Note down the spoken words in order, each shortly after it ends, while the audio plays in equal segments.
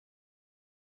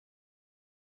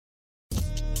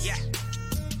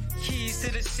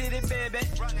to the city, baby.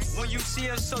 When you see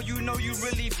us, so you know you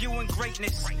really viewing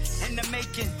greatness in the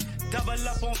making. Double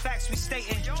up on facts we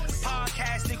stating.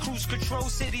 Podcasting, cruise control,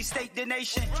 city, state, the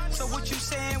nation. So what you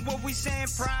saying, what we saying,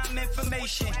 prime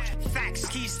information. Facts,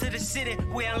 keys to the city,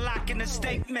 we're unlocking the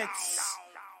statements.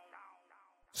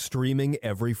 Streaming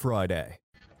every Friday.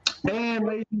 And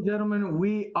ladies and gentlemen,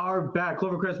 we are back.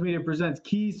 Clovercrest Media presents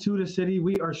Keys to the City.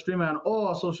 We are streaming on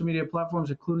all social media platforms,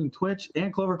 including Twitch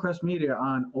and Clovercrest Media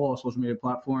on all social media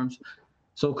platforms.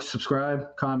 So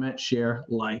subscribe, comment, share,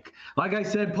 like. Like I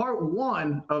said, part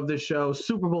one of the show,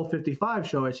 Super Bowl 55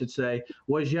 show, I should say,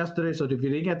 was yesterday. So if you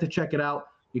didn't get to check it out,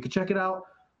 you can check it out.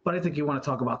 But I think you want to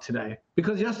talk about today.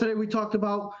 Because yesterday we talked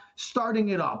about starting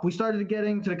it up. We started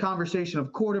getting to the conversation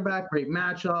of quarterback, great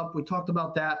matchup. We talked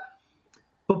about that.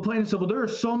 But plain and simple, there are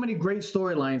so many great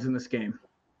storylines in this game.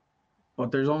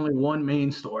 But there's only one main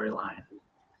storyline.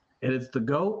 And it's the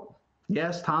GOAT,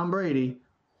 yes, Tom Brady,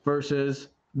 versus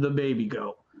the baby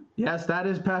GOAT. Yes, that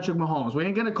is Patrick Mahomes. We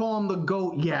ain't going to call him the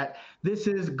GOAT yet. This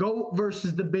is GOAT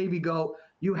versus the baby GOAT.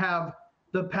 You have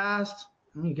the past,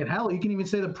 you can even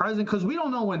say the present, because we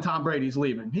don't know when Tom Brady's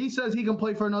leaving. He says he can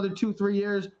play for another 2-3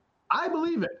 years. I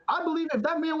believe it. I believe if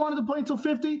that man wanted to play until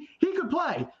 50, he could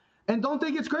play. And don't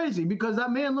think it's crazy, because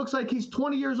that man looks like he's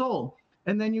 20 years old.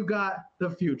 And then you got the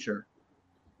future.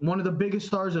 One of the biggest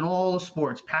stars in all of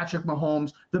sports, Patrick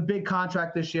Mahomes, the big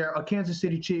contract this year, a Kansas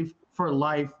City Chief for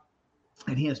life.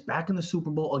 And he is back in the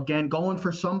Super Bowl again, going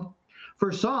for some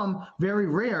very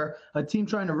rare, a team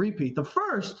trying to repeat. The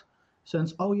first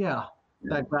since,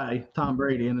 that guy, Tom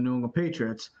Brady and the New England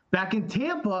Patriots, back in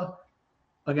Tampa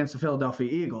against the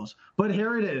Philadelphia Eagles. But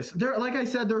here it is. Like I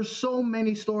said, there's so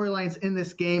many storylines in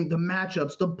this game, the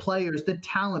matchups, the players, the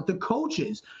talent, the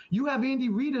coaches. You have Andy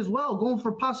Reid as well, going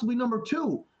for possibly number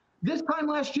 2. This time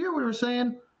last year, we were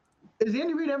saying, is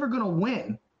Andy Reid ever going to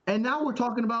win? And now we're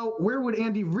talking about where would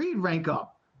Andy Reid rank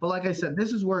up? But like I said,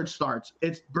 this is where it starts.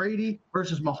 It's Brady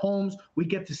versus Mahomes. We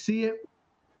get to see it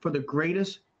for the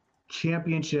greatest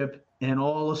championship in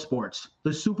all of sports.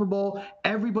 The Super Bowl,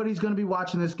 everybody's going to be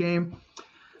watching this game.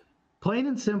 Plain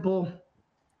and simple,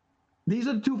 these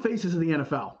are the two faces of the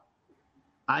NFL.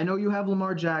 I know you have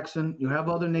Lamar Jackson, you have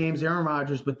other names, Aaron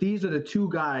Rodgers, but these are the two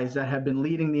guys that have been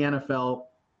leading the NFL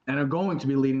and are going to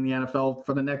be leading the NFL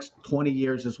for the next 20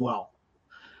 years as well.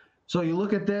 So you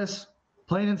look at this,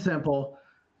 plain and simple,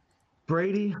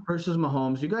 Brady versus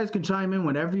Mahomes. You guys can chime in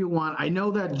whenever you want. I know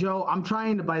that, Joe, I'm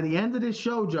trying to, by the end of this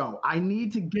show, Joe, I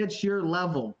need to get your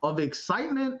level of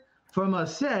excitement from a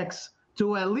 6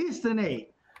 to at least an 8.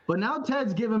 But now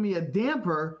Ted's giving me a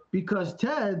damper because,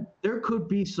 Ted, there could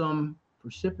be some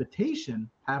precipitation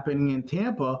happening in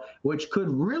Tampa, which could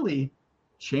really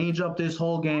change up this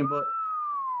whole game. But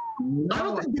I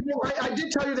don't think I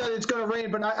did tell you that it's going to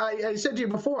rain, but I said to you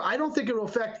before, I don't think it will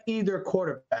affect either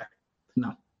quarterback.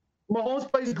 No. Mahomes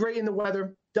plays great in the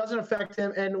weather, doesn't affect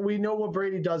him, and we know what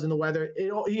Brady does in the weather.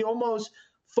 He almost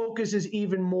focuses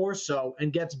even more so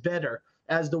and gets better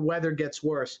as the weather gets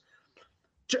worse.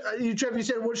 Trevor, you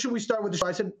said, what should we start with the show?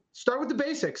 I said, start with the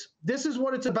basics. This is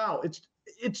what it's about.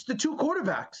 It's the two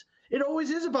quarterbacks. It always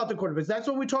is about the quarterbacks. That's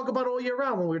what we talk about all year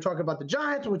round when we're talking about the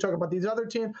Giants, when we talk about these other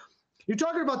teams. You're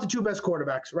talking about the two best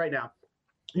quarterbacks right now.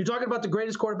 You're talking about the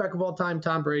greatest quarterback of all time,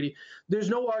 Tom Brady. There's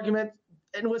no argument.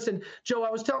 And listen, Joe,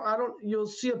 you'll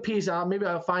see a piece out, maybe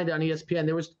I'll find it on ESPN.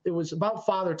 It was about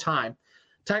Father Time.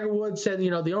 Tiger Woods said,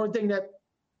 the only thing that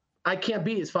I can't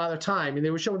beat is Father Time. And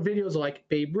they were showing videos like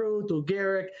Babe Ruth, Lou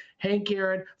Gehrig, Hank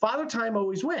Aaron. Father Time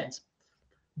always wins.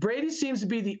 Brady seems to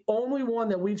be the only one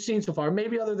that we've seen so far,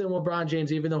 maybe other than LeBron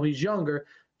James, even though he's younger,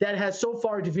 that has so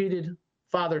far defeated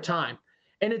Father Time.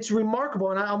 And it's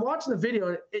remarkable. And I'm watching the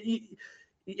video.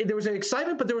 There was an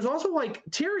excitement, but there was also like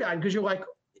teary-eyed because you're like,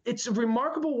 it's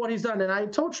remarkable what he's done. And I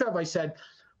told Trev, I said,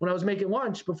 when I was making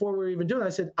lunch before we were even doing it, I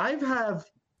said, I have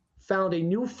found a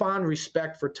newfound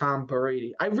respect for Tom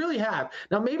Brady. I really have.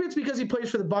 Now, maybe it's because he plays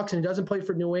for the Bucs and he doesn't play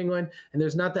for New England and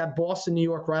there's not that Boston-New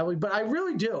York rivalry, but I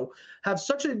really do have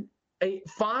such a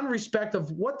fond respect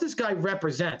of what this guy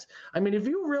represents. I mean, if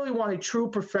you really want a true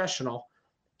professional,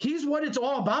 he's what it's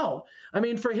all about. I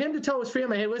mean, for him to tell his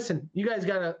family, hey, listen, you guys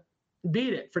got to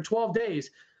beat it for 12 days.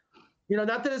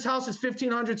 Not that his house is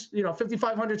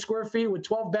 5,500 square feet with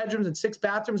 12 bedrooms and 6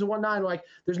 bathrooms and whatnot. Like,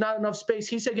 there's not enough space.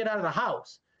 He said, get out of the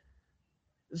house.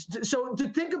 So to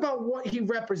think about what he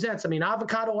represents, I mean,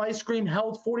 avocado ice cream,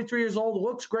 health, 43 years old,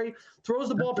 looks great, throws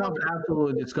the ball. That's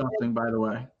absolutely disgusting, by the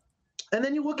way. And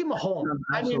then you look at Mahomes.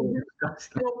 I mean,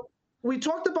 we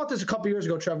talked about this a couple years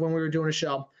ago, Trev, when we were doing a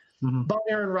show about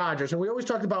Aaron Rodgers. And we always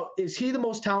talked about, is he the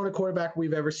most talented quarterback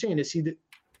we've ever seen? Is he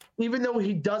even though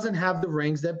he doesn't have the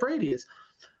rings that Brady is.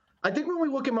 I think when we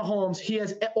look at Mahomes, he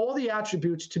has all the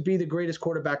attributes to be the greatest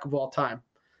quarterback of all time.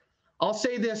 I'll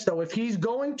say this, though. If he's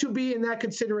going to be in that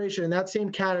consideration, in that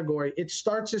same category, it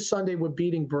starts this Sunday with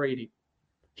beating Brady.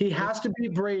 He has to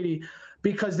beat Brady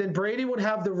because then Brady would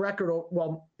have the record.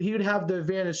 Well, he would have the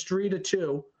advantage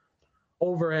 3-2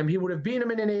 over him. He would have beaten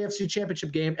him in an AFC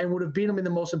championship game and would have beaten him in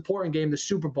the most important game, the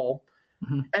Super Bowl.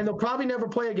 Mm-hmm. And they'll probably never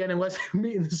play again unless they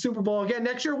meet in the Super Bowl again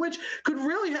next year, which could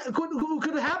really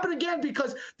could happen again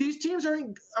because these teams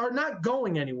are not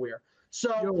going anywhere.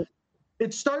 So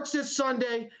it starts this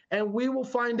Sunday, and we will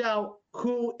find out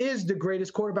who is the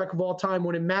greatest quarterback of all time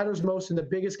when it matters most in the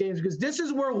biggest games, because this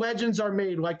is where legends are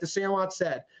made, like the Sandlot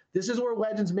said. This is where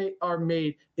legends are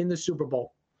made in the Super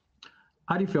Bowl.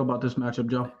 How do you feel about this matchup,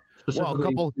 Joe?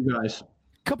 Specifically, you guys.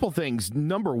 Couple things.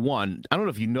 Number one, I don't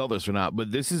know if you know this or not,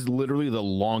 but this is literally the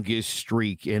longest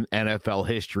streak in NFL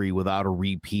history without a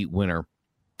repeat winner.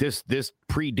 This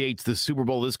predates the Super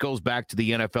Bowl. This goes back to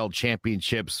the NFL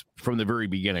championships from the very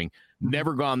beginning.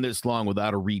 Never gone this long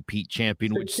without a repeat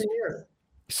champion, which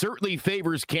certainly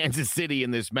favors Kansas City in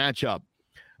this matchup.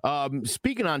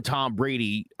 Speaking on Tom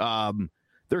Brady,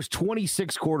 there's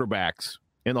 26 quarterbacks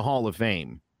in the Hall of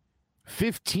Fame.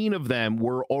 15 of them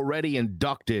were already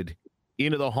inducted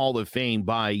into the Hall of Fame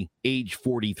by age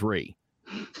 43.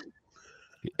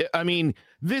 I mean,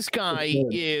 this guy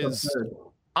is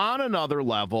on another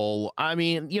level. I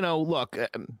mean, look,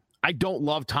 I don't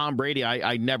love Tom Brady.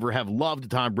 I never have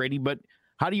loved Tom Brady, but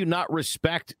how do you not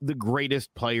respect the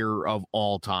greatest player of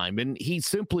all time? And he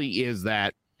simply is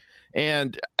that.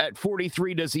 And at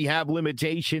 43, does he have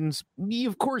limitations?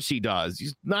 Of course he does.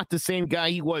 He's not the same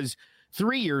guy he was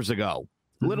 3 years ago,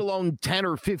 let alone 10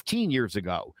 or 15 years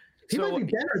ago. He might be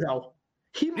better, though.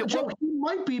 He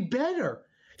might be better.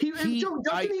 Joe,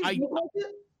 doesn't he look like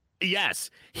it? Yes.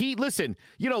 Listen,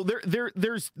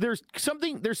 there's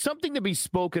something to be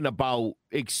spoken about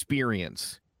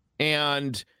experience.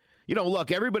 And,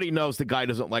 look, everybody knows the guy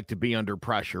doesn't like to be under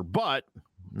pressure, but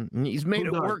he's made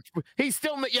it work. He's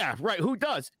still, yeah, right. Who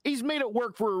does? He's made it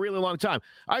work for a really long time.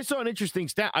 I saw an interesting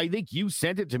stat. I think you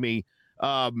sent it to me.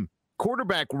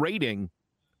 Quarterback rating,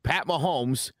 Pat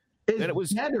Mahomes. Then it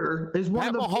was better. Is one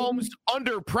Pat of the Mahomes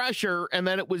under pressure, and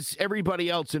then it was everybody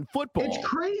else in football. It's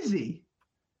crazy.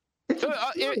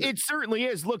 It certainly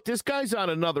is. Look, this guy's on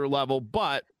another level,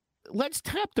 but let's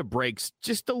tap the brakes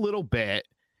just a little bit.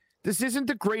 This isn't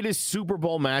the greatest Super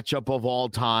Bowl matchup of all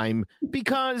time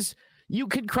because you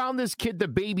could crown this kid the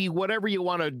baby, whatever you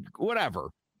want to,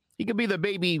 whatever. He could be the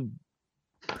baby.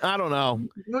 I don't know.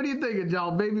 What do you think,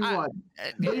 Joe? Baby what?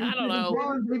 Baby I don't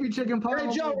know. Baby chicken pie.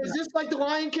 Hey, Joe, is this like the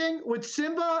Lion King with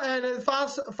Simba and his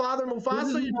father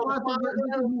Mufasa?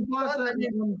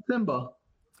 Simba.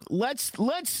 Let's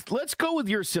go with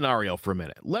your scenario for a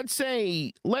minute. Let's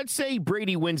say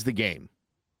Brady wins the game.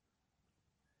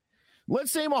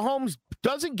 Let's say Mahomes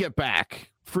doesn't get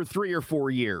back for 3 or 4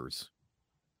 years.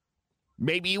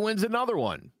 Maybe he wins another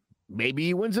one. Maybe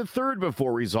he wins a third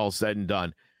before he's all said and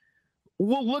done.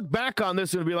 We'll look back on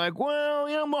this and be like, well,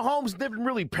 Mahomes didn't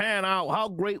really pan out. How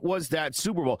great was that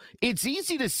Super Bowl? It's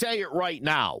easy to say it right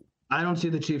now. I don't see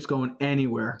the Chiefs going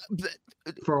anywhere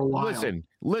for a while.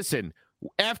 Listen.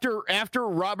 After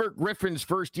Robert Griffin's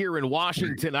first year in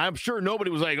Washington, I'm sure nobody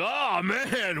was like, oh,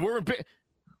 man,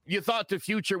 you thought the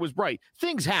future was bright.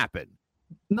 Things happen.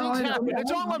 Things happen.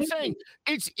 That's all I'm saying.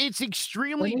 It's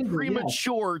extremely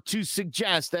premature to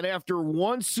suggest that after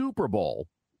one Super Bowl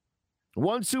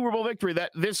victory, that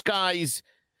this guy's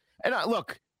 – and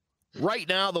look, right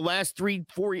now, the last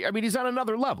 3-4 years, I mean, he's on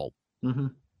another level. Mm-hmm.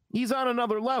 He's on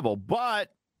another level, but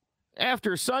 –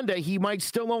 after Sunday, he might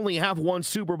still only have one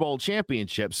Super Bowl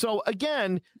championship. So,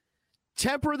 again,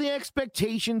 temper the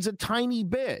expectations a tiny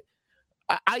bit.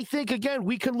 I think, again,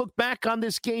 we can look back on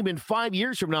this game in 5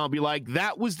 years from now and be like,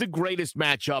 that was the greatest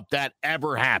matchup that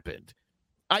ever happened.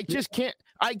 I just can't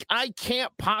 – I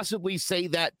can't possibly say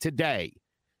that today.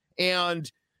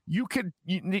 And you could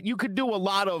do a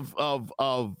lot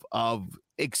of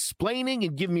explaining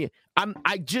and give me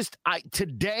 –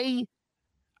 today,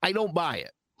 I don't buy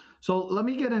it. So let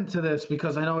me get into this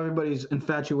because I know everybody's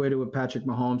infatuated with Patrick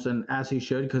Mahomes, and as he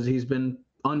should, because he's been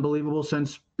unbelievable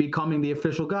since becoming the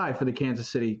official guy for the Kansas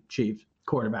City Chiefs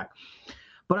quarterback.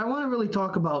 But I want to really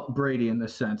talk about Brady in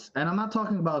this sense. And I'm not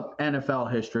talking about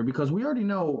NFL history because we already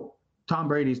know Tom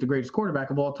Brady's the greatest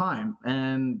quarterback of all time.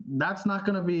 And that's not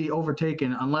going to be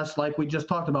overtaken unless, like we just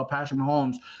talked about, Patrick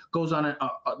Mahomes goes on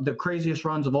the craziest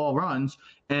runs of all runs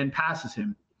and passes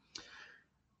him.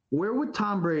 Where would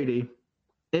Tom Brady...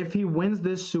 if he wins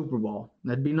this Super Bowl,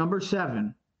 that'd be number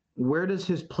 7. Where does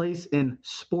his place in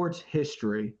sports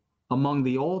history among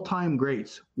the all-time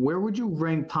greats, where would you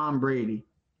rank Tom Brady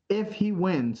if he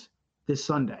wins this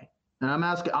Sunday? And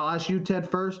I'll ask you, Ted,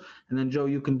 first, and then Joe,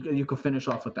 you can finish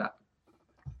off with that.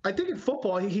 I think in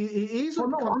football, he's. Well,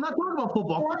 no, I'm not talking about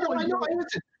football.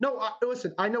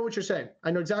 Listen, I know what you're saying.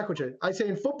 I know exactly what you're saying. I say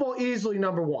in football, easily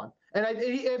number one. And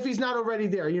if he's not already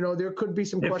there, there could be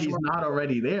some question. If he's not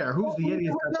already there, who's the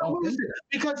idiot?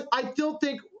 Because I still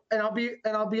think, and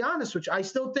I'll be honest with you, I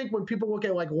still think when people look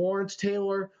at like Lawrence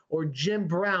Taylor or Jim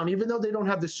Brown, even though they don't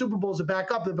have the Super Bowls to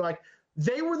back up, they'll be like,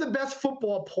 they were the best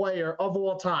football player of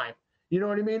all time. You know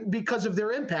what I mean? Because of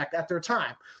their impact at their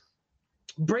time.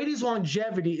 Brady's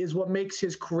longevity is what makes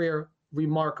his career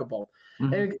remarkable.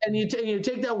 Mm-hmm. And you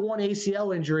take that one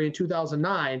ACL injury in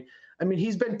 2009. I mean,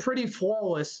 he's been pretty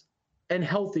flawless and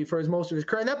healthy for most of his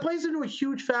career. And that plays into a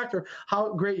huge factor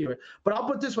how great you are. But I'll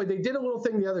put it this way. They did a little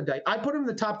thing the other day. I put him in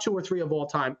the top 2 or 3 of all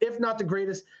time, if not the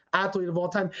greatest athlete of all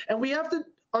time. And we have to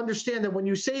understand that when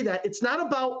you say that, it's not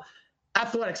about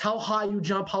athletics, how high you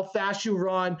jump, how fast you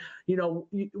run,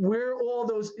 where all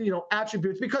those,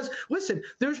 attributes. Because listen,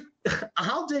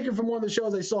 I'll take it from one of the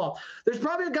shows I saw. There's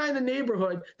probably a guy in the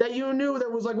neighborhood that you knew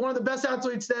that was like one of the best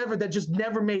athletes ever that just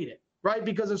never made it, right?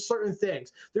 Because of certain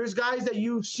things. There's guys that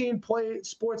you've seen play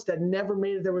sports that never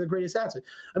made it that were the greatest athletes.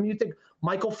 I mean, you think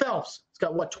Michael Phelps, he's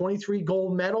got 23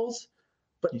 gold medals?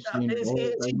 But is he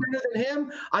better than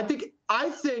him? I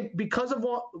think because of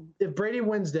if Brady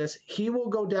wins this, he will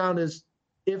go down as,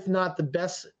 if not the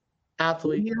best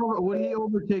athlete. Would he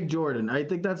overtake Jordan? I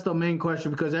think that's the main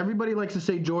question, because everybody likes to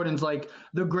say Jordan's like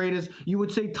the greatest. You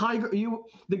would say Tiger.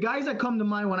 The guys that come to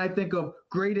mind when I think of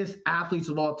greatest athletes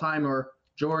of all time are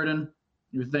Jordan.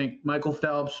 You would think Michael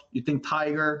Phelps. You think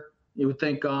Tiger. You would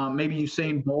think maybe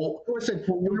Usain Bolt. Listen,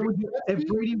 if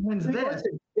Brady wins this,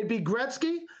 it'd be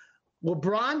Gretzky.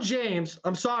 LeBron James,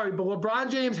 I'm sorry, but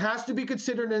LeBron James has to be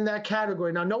considered in that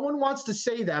category. Now, no one wants to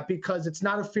say that because it's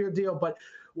not a fair deal, but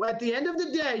at the end of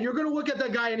the day, you're going to look at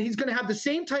that guy and he's going to have the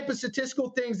same type of statistical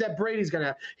things that Brady's going to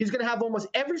have. He's going to have almost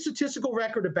every statistical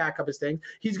record to back up his thing.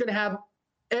 He's going to have,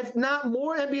 if not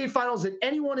more NBA finals than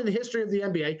anyone in the history of the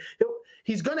NBA.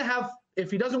 He's going to have, if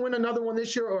he doesn't win another one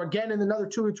this year or again in another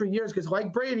 2 or 3 years, because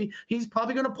like Brady, he's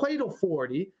probably going to play till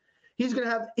 40. He's going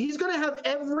to have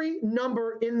every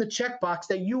number in the checkbox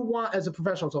that you want as a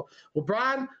professional. So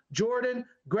LeBron, Jordan,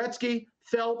 Gretzky,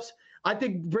 Phelps. I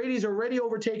think Brady's already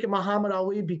overtaken Muhammad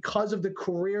Ali because of the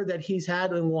career that he's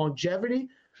had and longevity.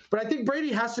 But I think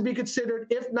Brady has to be considered,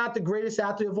 if not the greatest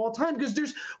athlete of all time, because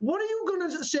what are you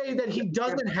going to say that he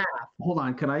doesn't have? Hold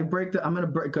on. Can I break I'm going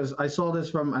to break, because I saw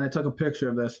this and I took a picture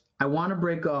of this. I want to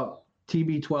break up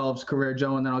TB12's career,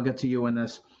 Joe, and then I'll get to you in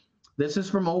this. This is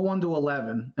from 01 to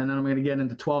 11, and then I'm going to get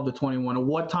into 12 to 21 of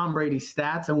what Tom Brady's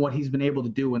stats and what he's been able to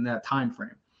do in that time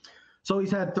frame. So he's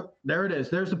had there it is.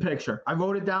 There's the picture. I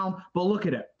wrote it down, but look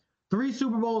at it. 3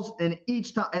 Super Bowls in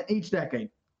each decade.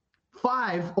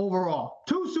 5 overall.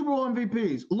 2 Super Bowl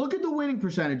MVPs. Look at the winning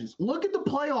percentages. Look at the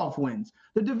playoff wins,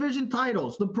 the division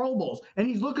titles, the Pro Bowls, and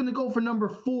he's looking to go for number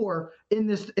 4 in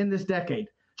this decade.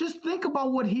 Just think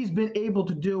about what he's been able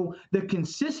to do, the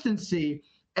consistency,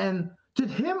 and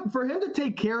for him to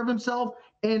take care of himself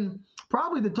in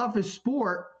probably the toughest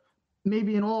sport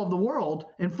maybe in all of the world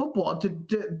in football, to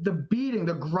the beating,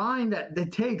 the grind that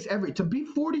it takes to be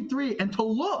 43 and to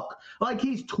look like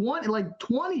he's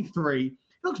 23, he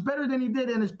looks better than he did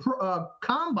in his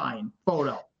combine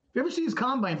photo. If you ever see his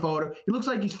combine photo, he looks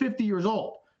like he's 50 years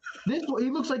old. He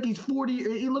looks like he's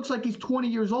 40. He looks like he's 20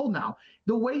 years old now.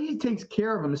 The way he takes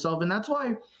care of himself, and that's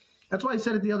why I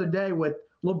said it the other day with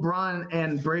LeBron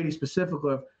and Brady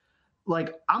specifically.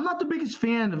 Like, I'm not the biggest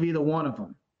fan of either one of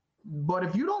them, but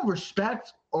if you don't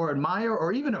respect or admire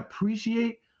or even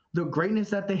appreciate the greatness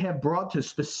that they have brought to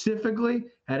specifically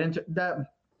head into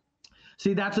that.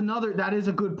 See, that is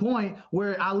a good point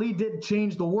where Ali did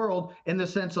change the world in the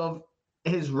sense of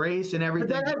his race and everything.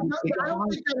 But I don't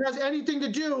think that has anything to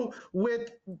do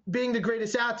with being the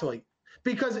greatest athlete.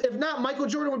 Because if not, Michael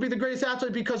Jordan would be the greatest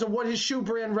athlete because of what his shoe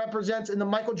brand represents in the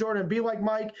Michael Jordan Be Like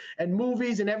Mike and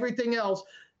movies and everything else.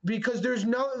 Because there's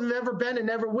never been and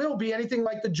never will be anything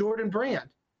like the Jordan brand.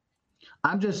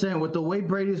 I'm just saying, with the way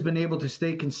Brady's been able to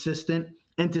stay consistent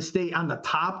and to stay on the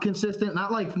top consistent,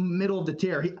 not like middle of the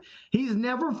tier. He's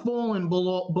never fallen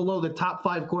below the top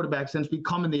 5 quarterbacks since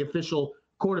becoming the official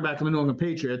quarterback of the New England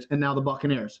Patriots and now the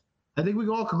Buccaneers. I think we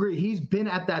all agree he's been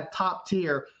at that top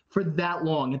tier for that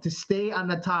long, and to stay on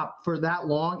the top for that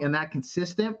long and that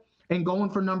consistent and going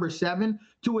for number 7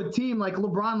 to a team like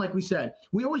LeBron, like we said.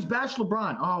 We always bash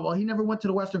LeBron. Oh, well, he never went to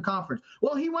the Western Conference.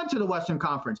 Well, he went to the Western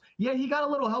Conference. Yeah, he got a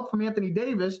little help from Anthony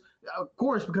Davis, of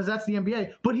course, because that's the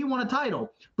NBA, but he won a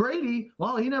title. Brady,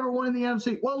 well, he never won in the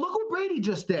NFC. Well, look what Brady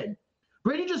just did.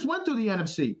 Brady just went through the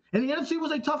NFC, and the NFC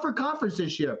was a tougher conference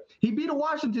this year. He beat a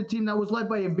Washington team that was led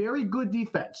by a very good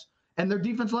defense, and their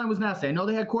defense line was nasty. I know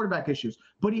they had quarterback issues,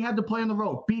 but he had to play on the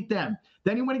road, beat them.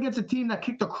 Then he went against a team that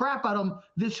kicked the crap out of him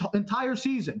this entire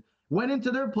season, went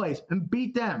into their place and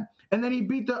beat them. And then he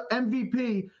beat the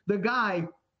MVP, the guy,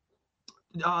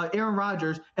 Aaron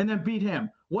Rodgers, and then beat him.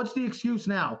 What's the excuse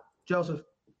now, Joseph?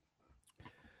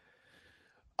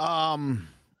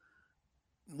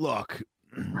 Look,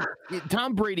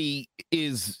 Tom Brady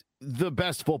is the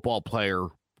best football player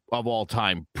of all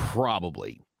time,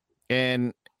 probably.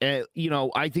 And,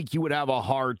 I think you would have a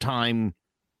hard time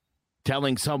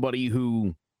telling somebody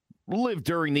who lived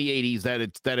during the 80s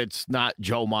that it's not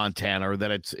Joe Montana or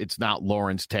that it's not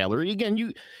Lawrence Taylor.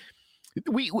 Again,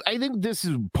 I think this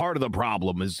is part of the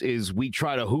problem is we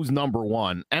try to who's number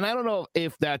one. And I don't know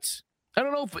if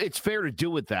it's fair to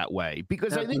do it that way,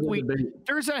 because I think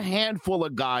there's a handful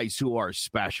of guys who are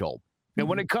special. And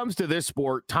when it comes to this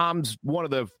sport, Tom's one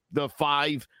of the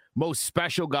 5 most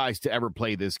special guys to ever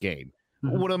play this game.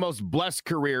 One of the most blessed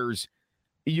careers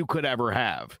you could ever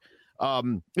have.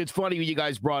 It's funny when you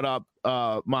guys brought up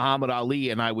Muhammad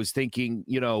Ali, and I was thinking,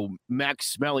 Max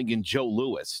Smelling and Joe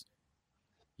Louis,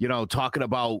 talking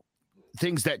about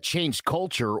things that changed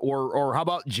culture, or how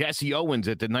about Jesse Owens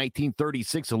at the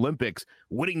 1936 Olympics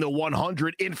winning the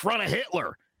 100 in front of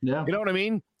Hitler? Yeah. You know what I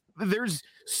mean? There's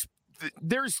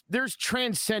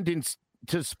transcendence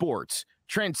to sports,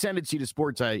 transcendency to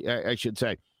sports, I should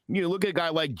say. Look at a guy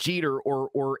like Jeter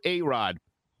or A-Rod.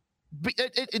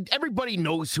 Everybody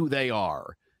knows who they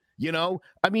are.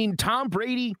 I mean, Tom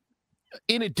Brady,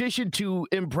 in addition to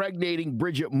impregnating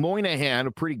Bridget Moynihan,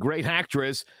 a pretty great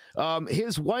actress,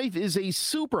 his wife is a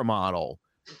supermodel.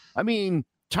 I mean,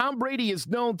 Tom Brady is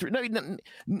known through,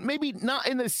 maybe not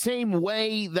in the same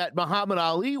way that Muhammad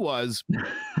Ali was,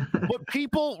 but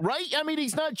people, right? I mean,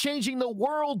 he's not changing the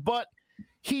world, but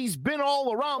he's been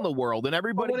all around the world, and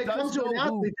everybody. But when it comes to an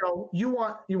athlete, though, you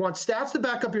want stats to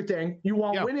back up your thing. You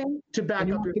want winning to back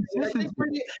up your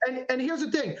thing. And here's the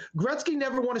thing: Gretzky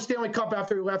never won a Stanley Cup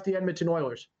after he left the Edmonton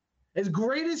Oilers. As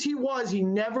great as he was, he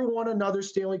never won another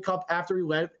Stanley Cup after he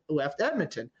left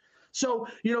Edmonton. So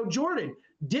Jordan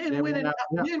didn't win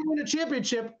a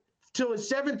championship till his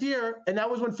 7th year, and that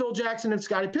was when Phil Jackson and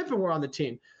Scottie Pippen were on the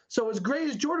team. So as great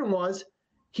as Jordan was,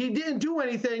 he didn't do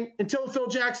anything until Phil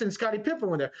Jackson and Scottie Pippen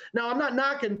were there. Now, I'm not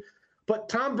knocking, but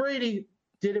Tom Brady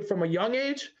did it from a young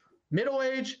age, middle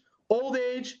age, old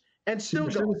age, and still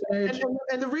going.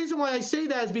 And the reason why I say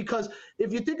that is because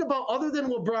if you think about other than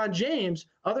LeBron James,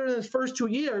 other than his first 2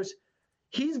 years,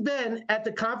 he's been at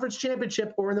the conference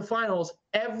championship or in the finals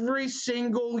every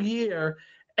single year.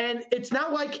 And it's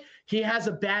not like he has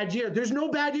a bad year. There's no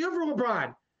bad year for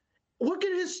LeBron. Look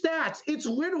at his stats. It's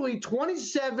literally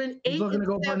 27, 8. He's looking to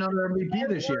go for another MVP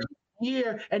this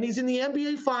year. And he's in the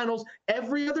NBA Finals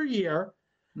every other year.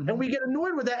 Mm-hmm. And we get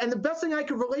annoyed with that. And the best thing I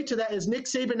can relate to that is Nick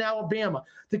Saban, Alabama.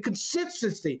 The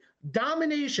consistency,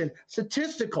 domination,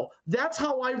 statistical. That's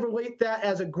how I relate that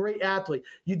as a great athlete.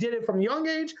 You did it from young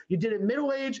age, you did it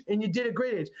middle age, and you did it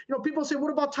great age. People say,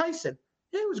 what about Tyson?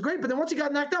 Yeah, he was great, but then once he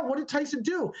got knocked out, what did Tyson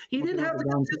do? He didn't have the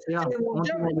consistency. Once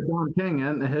he was the Don King,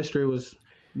 and the history was...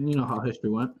 You know how history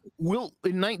went. In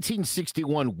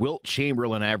 1961, Wilt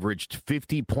Chamberlain averaged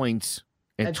 50 points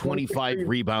and 25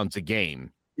 rebounds a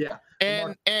game. Yeah.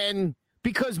 And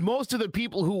because most of the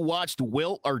people who watched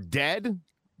Wilt are dead,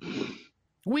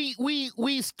 we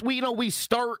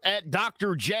start at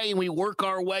Dr. J and we work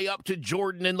our way up to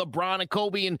Jordan and LeBron and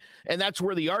Kobe, and that's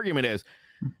where the argument is.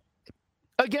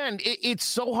 Again, it's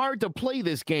so hard to play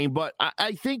this game, but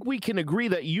I think we can agree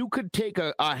that you could take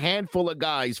a handful of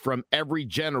guys from every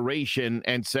generation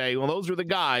and say, well, those are the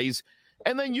guys,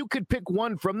 and then you could pick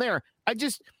one from there.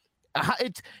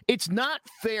 It's not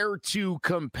fair to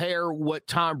compare what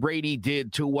Tom Brady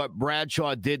did to what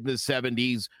Bradshaw did in the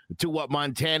 70s to what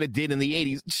Montana did in the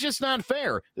 80s. It's just not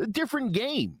fair. A different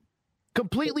game.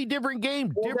 Completely different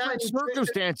game, different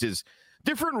circumstances.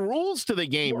 Different rules to the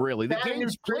game, really. The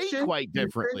game's played quite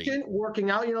differently. Working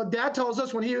out. Dad tells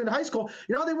us when he was in high school,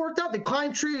 they worked out. They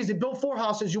climbed trees. They built 4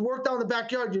 houses. You worked out in the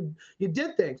backyard. You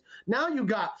did things. Now you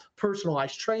got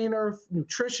personalized trainer,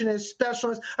 nutritionist,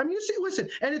 specialist. I mean, listen,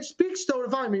 and it speaks to the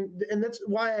volume. And that's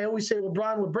why I always say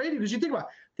LeBron with Brady, because you think about it.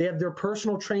 They have their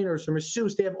personal trainers, their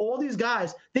masseuse. They have all these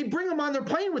guys. They bring them on. They're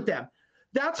playing with them.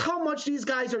 That's how much these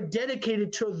guys are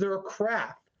dedicated to their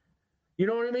craft. You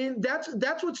know what I mean? That's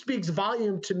what speaks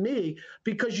volume to me,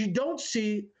 because you don't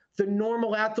see the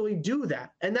normal athlete do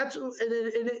that. And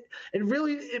it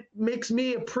really makes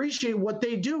me appreciate what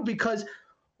they do, because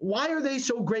why are they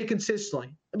so great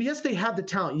consistently? I mean, yes, they have the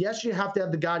talent. Yes, you have to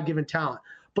have the God-given talent.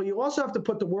 but you also have to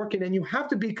put the work in and you have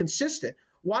to be consistent.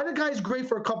 Why do guys great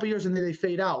for a couple years and then they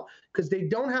fade out? Because they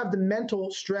don't have the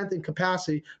mental strength and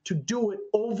capacity to do it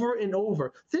over and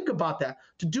over. Think about that.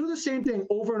 To do the same thing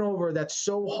over and over, that's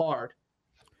so hard.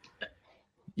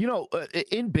 You know,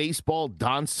 in baseball,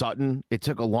 Don Sutton, it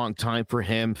took a long time for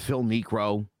him. Phil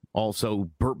Niekro, also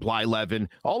Bert Blyleven,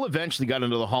 all eventually got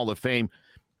into the Hall of Fame.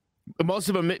 Most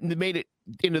of them made it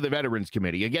into the Veterans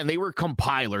Committee. Again, they were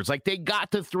compilers. Like, they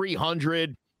got to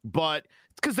 300, but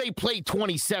it's because they played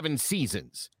 27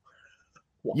 seasons,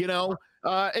 you know?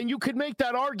 And you could make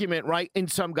that argument, right, in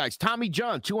some guys. Tommy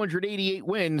John, 288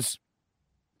 wins,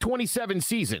 27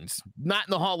 seasons. Not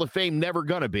in the Hall of Fame, never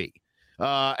going to be.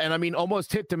 And, I mean,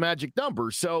 almost hit the magic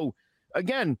number. So,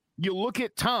 again, you look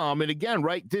at Tom, and again,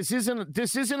 right, this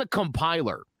isn't a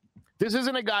compiler. This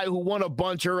isn't a guy who won a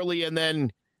bunch early and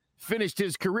then finished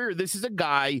his career. This is a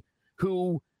guy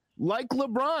who, like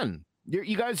LeBron,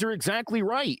 you guys are exactly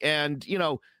right. And, you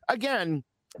know, again,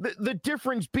 the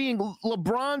difference being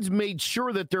LeBron's made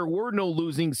sure that there were no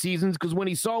losing seasons because when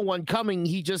he saw one coming,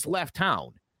 he just left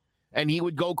town and he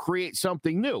would go create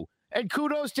something new. And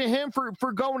kudos to him for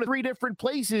going to 3 different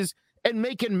places and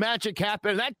making magic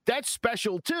happen. That's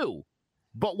special too.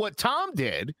 But what Tom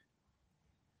did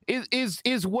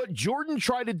is what Jordan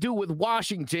tried to do with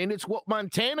Washington. It's what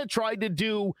Montana tried to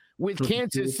do with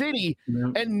Kansas City.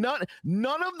 Yeah. And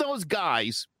none of those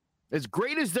guys, as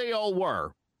great as they all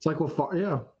were, it's like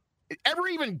ever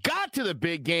even got to the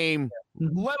big game,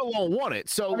 let alone won it.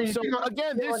 So,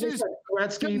 again, this is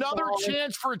another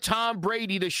chance for Tom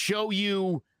Brady to show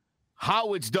you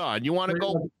how it's done. You want to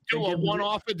go do a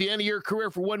one-off at the end of your career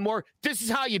for one more? This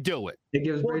is how you do it. It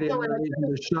gives Brady a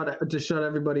reason to shut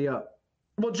everybody up.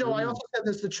 Well, Joe, I also said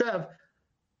this to Trev.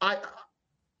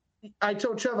 I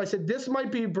told Trev, I said, this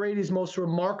might be Brady's most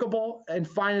remarkable and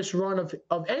finest run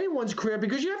of anyone's career,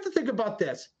 because you have to think about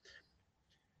this.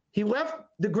 He left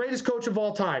the greatest coach of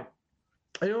all time,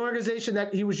 an organization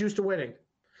that he was used to winning.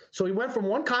 So he went from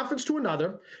one conference to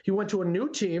another. He went to a new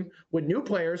team with new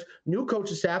players, new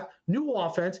coaching staff, new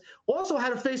offense. Also had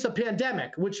to face a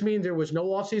pandemic, which means there was no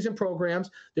offseason programs.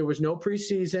 There was no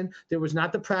preseason. There was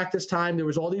not the practice time. There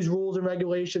was all these rules and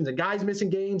regulations and guys missing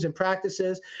games and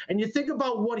practices. And you think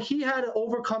about what he had to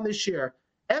overcome this year,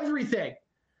 everything.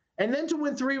 And then to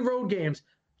win 3 road games,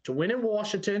 to win in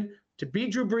Washington, to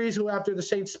beat Drew Brees, who after the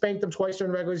Saints spanked them twice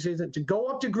during the regular season, to go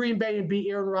up to Green Bay and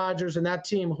beat Aaron Rodgers and that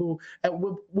team who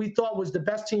we thought was the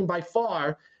best team by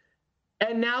far,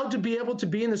 and now to be able to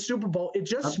be in the Super Bowl, it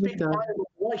just speaks of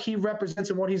what he represents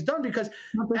and what he's done, because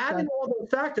adding all those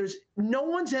factors, no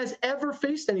one has ever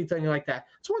faced anything like that.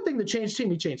 It's one thing to change team.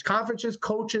 He changed conferences,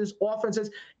 coaches, offenses,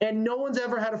 and no one's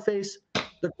ever had to face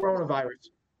the coronavirus.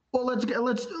 Well, let's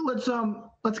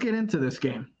get into this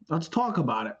game. Let's talk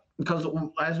about it. Because,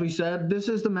 as we said, this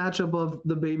is the matchup of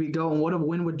the baby goat and what a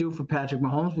win would do for Patrick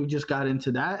Mahomes. We just got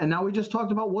into that. And now we just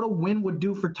talked about what a win would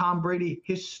do for Tom Brady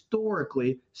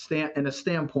historically in a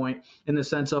standpoint, in the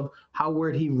sense of how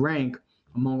would he rank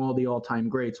among all the all-time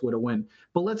greats with a win.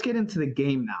 But let's get into the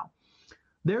game now.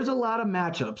 There's a lot of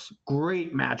matchups,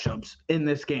 great matchups in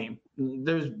this game.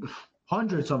 There's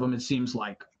hundreds of them, it seems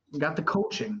like. You got the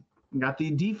coaching. You got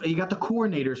the defense. You got the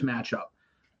coordinators matchup.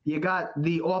 You got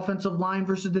the offensive line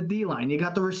versus the D-line. You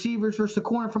got the receivers versus the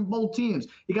corner from both teams.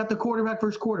 You got the quarterback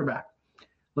versus quarterback.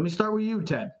 Let me start with you,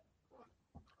 Ted.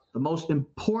 The most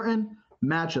important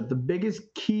matchup, the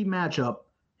biggest key matchup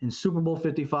in Super Bowl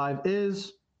 55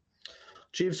 is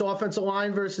Chiefs offensive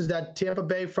line versus that Tampa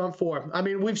Bay front 4. I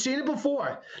mean, we've seen it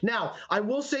before. Now, I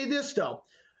will say this, though.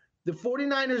 The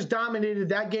 49ers dominated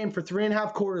that game for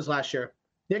 3.5 quarters last year.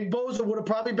 Nick Bosa would have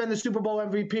probably been the Super Bowl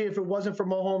MVP if it wasn't for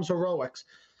Mahomes' heroics.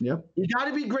 Yep. You got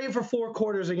to be great for 4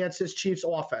 quarters against this Chiefs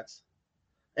offense.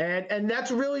 And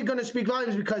that's really going to speak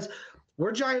volumes, because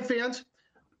we're Giant fans.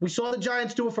 We saw the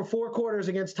Giants do it for 4 quarters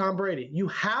against Tom Brady. You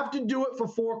have to do it for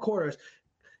 4 quarters,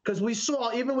 because we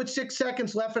saw, even with 6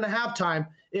 seconds left in a halftime,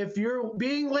 if you're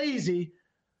being lazy,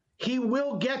 he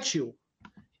will get you.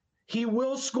 He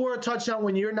will score a touchdown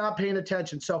when you're not paying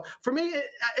attention. So for me,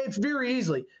 it's very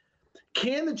easily.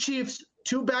 Can the Chiefs'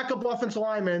 2 backup offensive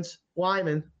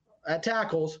linemen at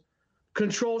tackles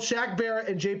control Shaq Barrett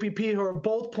and JPP, who are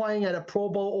both playing at a Pro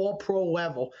Bowl, all-pro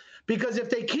level? Because if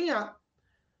they can't,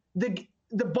 the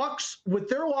Bucs, with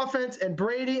their offense and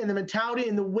Brady and the mentality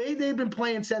and the way they've been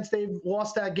playing since they've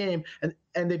lost that game,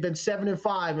 and they've been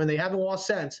 7-5 and they haven't lost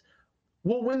since,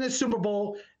 will win this Super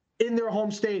Bowl in their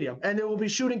home stadium. And they will be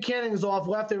shooting cannons off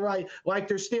left and right like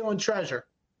they're stealing treasure.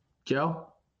 Joe?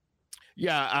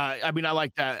 Yeah, I mean, I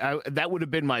like that. That would have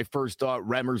been my first thought,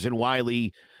 Remmers and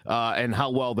Wiley, and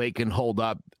how well they can hold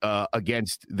up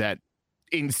against that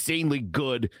insanely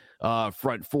good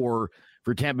front four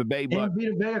for Tampa Bay. But and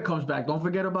Vita Vea comes back. Don't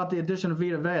forget about the addition of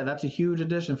Vita Vea. That's a huge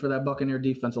addition for that Buccaneer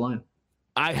defensive line.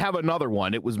 I have another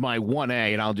one. It was my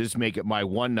 1A, and I'll just make it my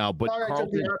 1 now. But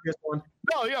Carlton,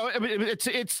 no, I mean, it's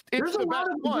the best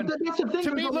one.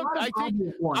 To me, look,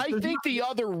 I think the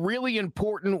other really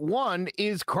important one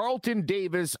is Carlton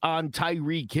Davis on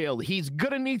Tyreek Hill. He's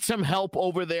gonna need some help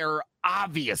over there.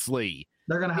 Obviously,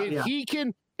 they're gonna have,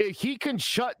 if he can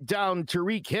shut down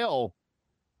Tyreek Hill,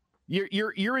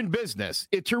 you're in business.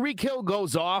 If Tyreek Hill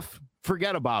goes off,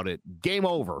 forget about it. Game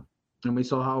over. And we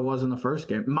saw how it was in the first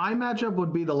game. My matchup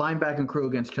would be the linebacking crew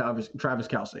against Travis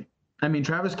Kelce. I mean,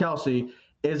 Travis Kelce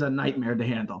is a nightmare to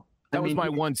handle. That was my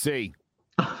 1C.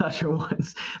 That's your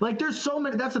ones. Like, there's so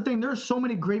many. That's the thing. There's so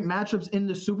many great matchups in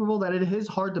the Super Bowl that it is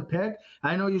hard to pick.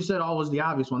 I know you said all was the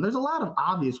obvious one. There's a lot of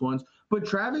obvious ones, but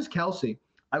Travis Kelce,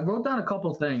 I wrote down a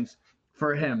couple things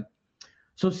for him.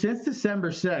 So since December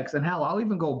 6th, and hell, I'll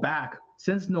even go back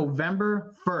since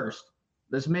November 1st,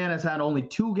 this man has had only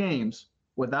 2 games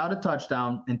without a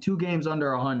touchdown and 2 games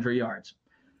under 100 yards.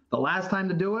 The last time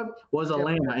to do it was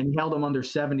Atlanta, and he held him under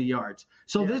 70 yards.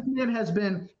 So this man has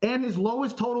been, and his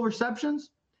lowest total receptions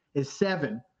is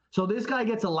 7. So this guy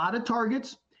gets a lot of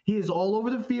targets. He is all over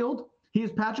the field. He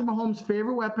is Patrick Mahomes'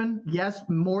 favorite weapon. Yes,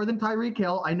 more than Tyreek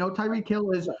Hill. I know Tyreek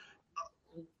Hill is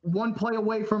one play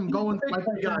away from going like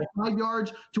 5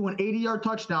 yards to an 80-yard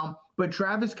touchdown. But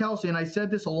Travis Kelce, and I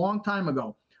said this a long time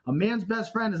ago, a man's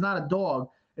best friend is not a dog.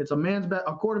 It's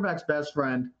a quarterback's best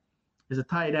friend is a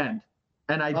tight end.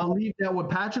 And I believe that with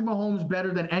Patrick Mahomes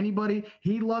better than anybody,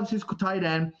 he loves his tight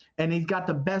end, and he's got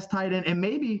the best tight end and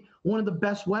maybe one of the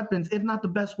best weapons, if not the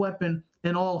best weapon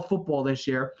in all of football this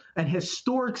year. An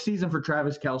historic season for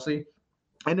Travis Kelce,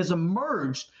 and has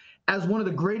emerged as one of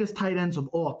the greatest tight ends of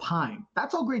all time.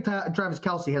 That's how great Travis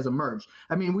Kelce has emerged.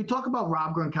 I mean, we talk about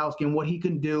Rob Gronkowski and what he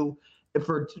can do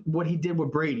for what he did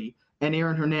with Brady and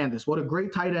Aaron Hernandez. What a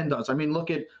great tight end does. I mean,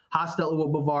 look at Hostetler with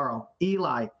Bavaro,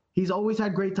 Eli. He's always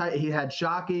had great tight. He had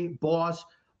Shockey, Boss.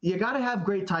 You got to have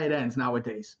great tight ends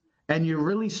nowadays. And you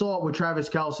really saw it with Travis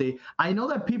Kelce. I know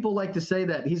that people like to say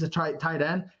that he's a tight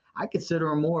end. I consider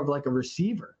him more of like a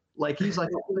receiver. Like he's the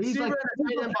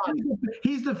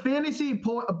fantasy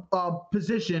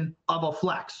position of a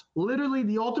flex. Literally,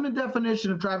 the ultimate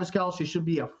definition of Travis Kelce should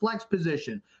be a flex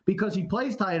position because he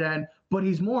plays tight end, but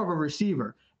he's more of a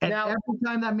receiver. And now, every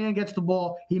time that man gets the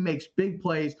ball, he makes big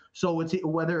plays. So it's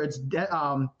whether it's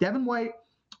Devin White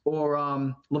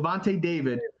or Levante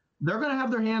David, they're going to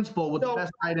have their hands full with the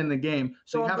best tight end in the game.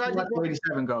 So you have to let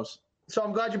 87 goes. So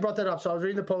I'm glad you brought that up. So I was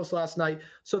reading the post last night.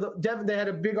 So they had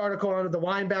a big article on the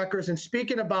linebackers. And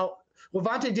speaking about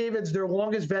Levante David's their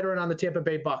longest veteran on the Tampa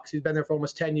Bay Bucks. He's been there for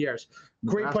almost 10 years.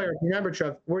 Great player. Remember,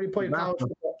 Trev, where did he play in college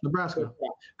football? Nebraska.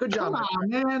 Good job. Come on,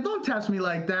 man. Don't test me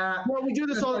like that. Well, we do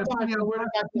this all the time.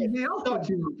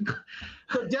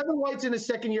 So Devin White's in his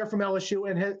second year from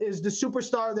LSU and is the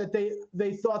superstar that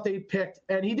they thought they picked.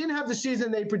 And he didn't have the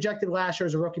season they projected last year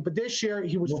as a rookie. But this year,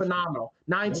 he was phenomenal.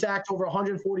 9 sacks, over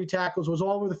 140 tackles, was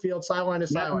all over the field, sideline to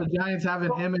sideline. The Giants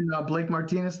having him and Blake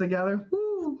Martinez together.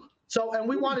 Woo. So, and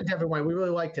we wanted Devin White. We really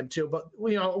liked him too. But,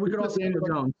 we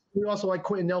also like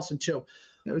Quentin Nelson too.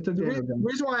 Yeah, the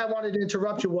reason why I wanted to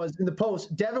interrupt you was in the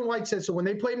post, Devin White said, so when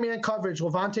they play man coverage,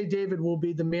 Levante David will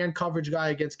be the man coverage guy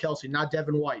against Kelce, not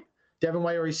Devin White. Devin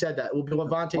White already said that. It will be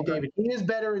Levante David. He is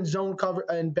better in zone cover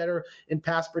and better in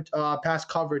pass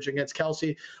coverage against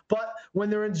Kelce. But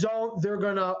when they're in zone, they're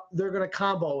gonna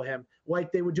combo him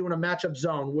like they would do in a matchup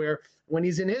zone, where when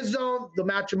he's in his zone, they'll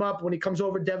match him up. When he comes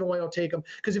over, Devin White will take him.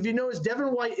 Because if you notice, Devin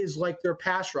White is like their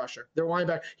pass rusher, their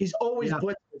linebacker. He's always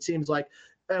blitzing, it seems like.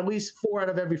 At least 4 out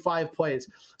of every 5 plays.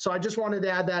 So I just wanted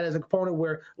to add that as a component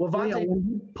where Levante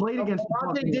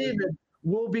David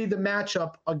will be the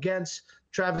matchup against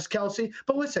Travis Kelce.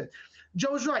 But listen,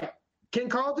 Joe's right. Can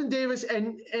Carlton Davis,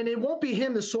 and it won't be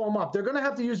him to slow him up. They're going to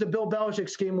have to use the Bill Belichick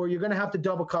scheme where you're going to have to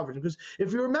double coverage. Because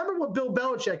if you remember what Bill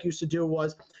Belichick used to do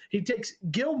was he takes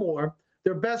Gilmore,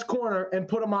 their best corner, and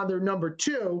put him on their number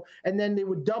 2, and then they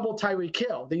would double Tyreek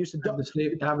Hill. They used to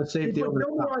have a safety over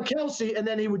Gilmore on Kelce, and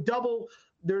then he would double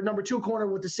their number 2 corner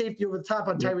with the safety over the top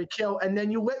on Tyreek Hill, and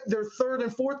then you let their 3rd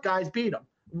and 4th guys beat them.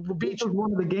 This was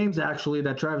one of the games, actually,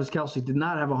 that Travis Kelce did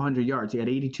not have 100 yards. He had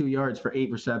 82 yards for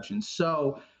 8 receptions.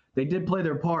 So they did play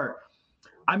their part.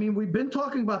 I mean, we've been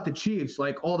talking about the Chiefs,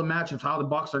 like all the matchups, how the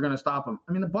Bucs are going to stop them.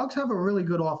 I mean, the Bucs have a really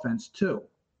good offense, too.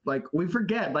 Like, we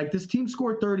forget, like, this team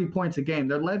scored 30 points a game.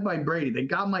 They're led by Brady. They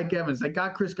got Mike Evans. They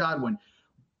got Chris Godwin.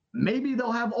 Maybe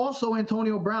they'll have also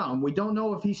Antonio Brown. We don't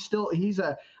know if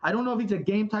I don't know if he's a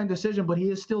game time decision, but he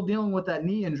is still dealing with that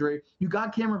knee injury. You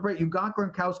got Cameron Brate, you got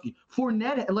Gronkowski.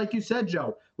 Fournette, like you said,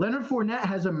 Joe, Leonard Fournette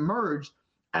has emerged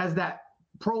as that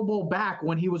Pro Bowl back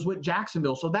when he was with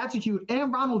Jacksonville. So that's a huge,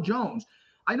 and Ronald Jones.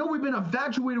 I know we've been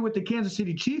infatuated with the Kansas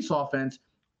City Chiefs offense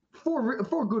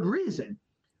for good reason,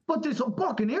 but this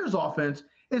Buccaneers offense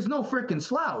is no freaking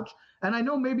slouch. And I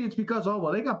know maybe it's because,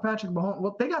 they got Patrick Mahomes.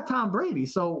 Well, they got Tom Brady.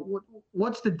 So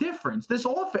what's the difference?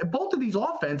 Both of these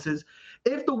offenses,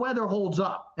 if the weather holds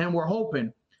up, and we're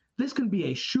hoping, this can be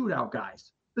a shootout,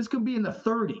 guys. This could be in the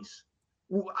 30s.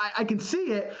 I can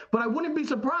see it, but I wouldn't be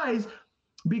surprised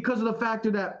because of the factor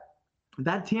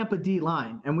that Tampa D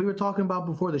line, and we were talking about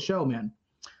before the show, man,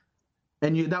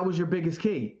 and that was your biggest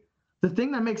key. The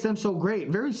thing that makes them so great,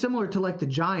 very similar to like the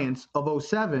Giants of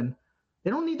 2007, they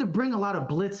don't need to bring a lot of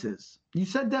blitzes. You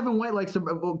said Devin White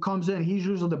comes in. He's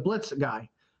usually the blitz guy.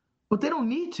 But they don't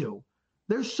need to.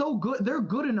 They're so good. They're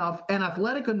good enough and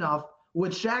athletic enough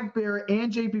with Shaq Barrett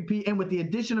and JPP, and with the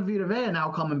addition of Vita Vea now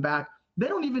coming back, they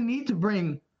don't even need to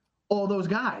bring all those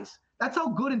guys. That's how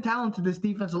good and talented this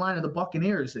defensive line of the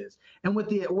Buccaneers is. And with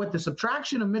the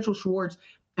subtraction of Mitchell Schwartz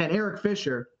and Eric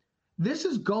Fisher, this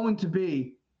is going to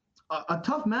be a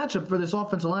tough matchup for this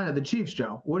offensive line of the Chiefs,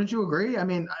 Joe. Wouldn't you agree? I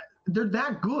mean, they're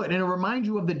that good, and it reminds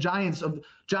you of the Giants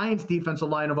defensive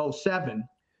line of 2007.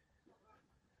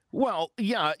 Well,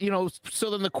 yeah,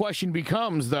 so then the question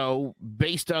becomes, though,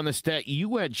 based on the stat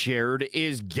you had shared,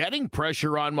 is getting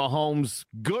pressure on Mahomes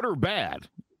good or bad?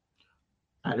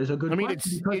 That is a good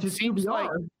question. It seems like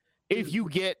if you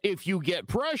get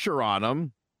pressure on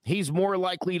him, he's more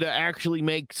likely to actually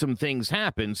make some things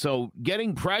happen. So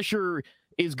getting pressure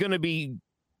is going to be,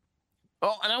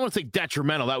 and I don't want to say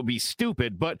detrimental. That would be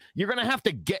stupid, but you're going to have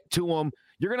to get to him.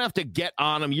 You're going to have to get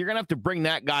on him. You're going to have to bring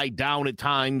that guy down at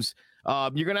times.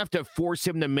 You're going to have to force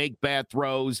him to make bad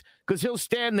throws because he'll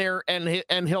stand there and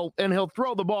he'll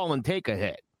throw the ball and take a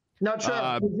hit. Now,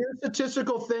 Trev, is there a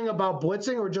statistical thing about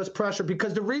blitzing or just pressure?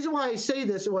 Because the reason why I say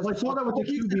this was I saw that with the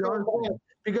QBR.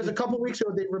 Because a couple weeks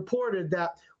ago they reported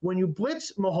that when you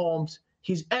blitz Mahomes,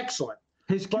 he's excellent.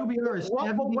 His QBR is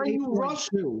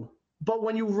 78.2. But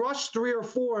when you rush 3 or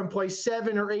 4 and play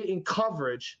 7 or 8 in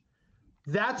coverage,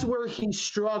 that's where he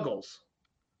struggles.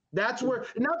 That's where,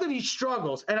 not that he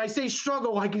struggles, and I say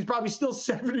struggle like he's probably still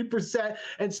 70%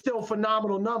 and still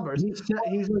phenomenal numbers. He's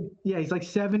like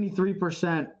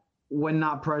 73% when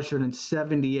not pressured and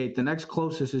 78. The next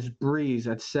closest is Breeze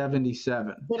at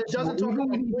 77. But it doesn't talk about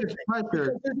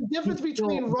pressure. There's a difference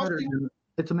between rushing.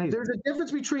 It's amazing. There's a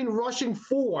difference between rushing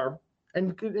 4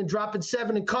 and dropping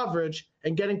 7 in coverage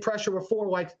and getting pressure with 4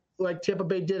 like Tampa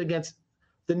Bay did against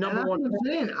the number one.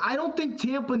 I don't think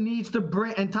Tampa needs to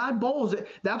bring, and Todd Bowles,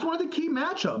 that's one of the key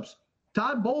matchups.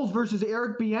 Todd Bowles versus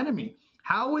Eric Bieniemy.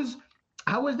 How is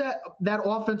that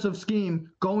offensive scheme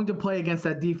going to play against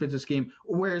that defensive scheme?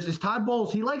 Whereas is Todd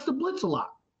Bowles, he likes to blitz a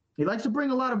lot. He likes to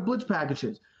bring a lot of blitz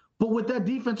packages. But with that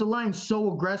defensive line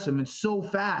so aggressive and so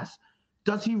fast,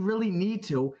 does he really need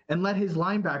to and let his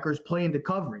linebackers play into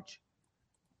coverage?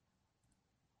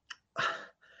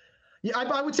 Yeah,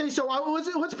 I would say so.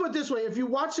 Let's put it this way. If you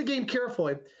watch the game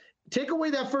carefully, take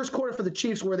away that first quarter for the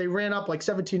Chiefs where they ran up like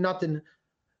 17-0.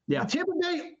 Yeah. Tampa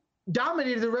Bay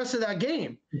dominated the rest of that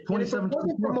game. 27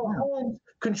 from Mahomes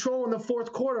control in the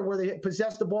fourth quarter where they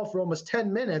possessed the ball for almost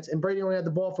 10 minutes and Brady only had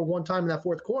the ball for one time in that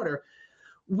fourth quarter.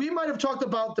 We might have talked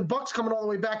about the Bucs coming all the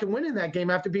way back and winning that game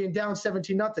after being down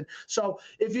 17-0. So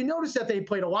if you notice that they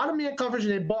played a lot of man coverage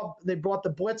and they brought the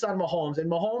blitz on Mahomes,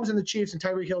 and Mahomes and the Chiefs and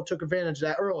Tyreek Hill took advantage of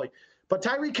that early. But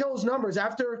Tyreek Hill's numbers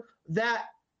after that,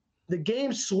 the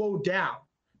game slowed down.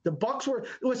 The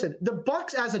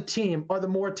Bucs as a team are the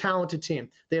more talented team.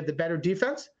 They have the better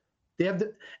defense. They have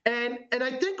and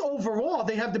I think overall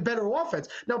they have the better offense.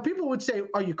 Now people would say,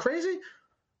 "Are you crazy?"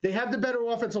 They have the better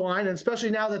offensive line, and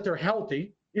especially now that they're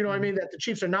healthy. You know what I mean? That the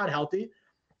Chiefs are not healthy.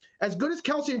 As good as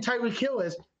Kelce and Tyreek Hill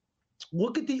is,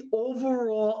 look at the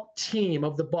overall team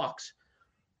of the Bucs.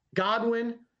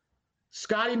 Godwin,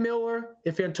 Scotty Miller,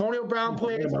 if Antonio Brown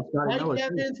plays, Mike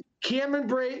Evans, Cameron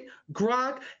Brate,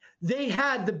 Gronk, they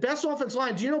had the best offensive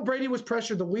line. Do you know Brady was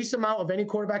pressured the least amount of any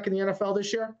quarterback in the NFL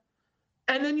this year?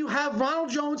 And then you have Ronald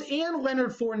Jones and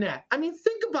Leonard Fournette. I mean,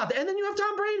 think about that. And then you have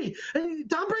Tom Brady. And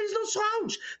Tom Brady's no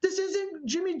slouch. This isn't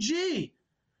Jimmy G.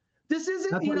 This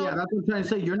isn't, that's what I'm trying to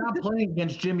say. You're not playing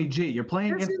against Jimmy G. You're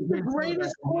playing against the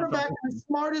greatest quarterback and the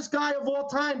smartest guy of all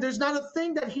time. There's not a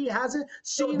thing that he hasn't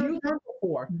seen or done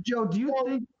before. Joe, do you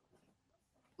think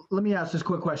 – let me ask this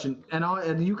quick question,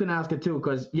 and you can ask it too,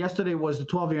 because yesterday was the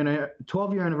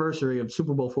 12-year anniversary of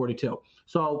Super Bowl 42.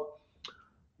 So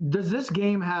Does this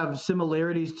game have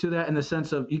similarities to that in the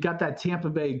sense of you got that Tampa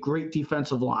Bay great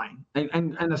defensive line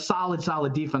and a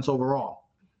solid defense overall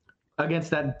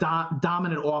against that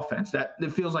dominant offense that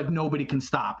it feels like nobody can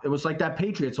stop? It was like that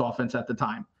Patriots offense at the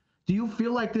time. Do you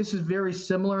feel like this is very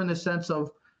similar in the sense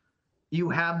of you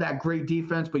have that great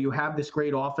defense, but you have this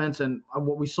great offense? And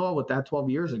what we saw with that 12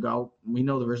 years ago, we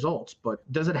know the results. But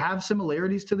does it have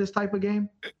similarities to this type of game?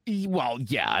 Well,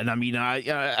 yeah. And I mean,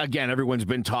 again, everyone's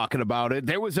been talking about it.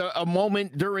 There was a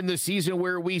moment during the season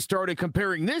where we started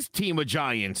comparing this team of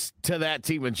Giants to that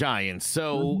team of Giants.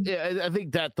 So I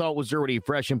think that thought was already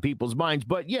fresh in people's minds.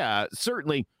 But yeah,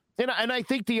 certainly. And I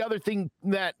think the other thing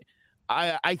that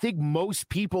I think most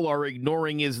people are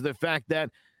ignoring is the fact that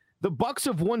the Bucs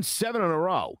have won 7 in a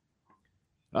row.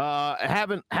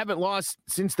 Haven't lost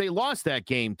since they lost that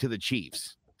game to the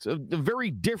Chiefs. It's a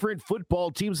very different football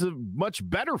team. It's a much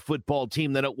better football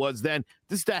team than it was then.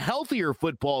 This is the healthier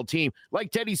football team.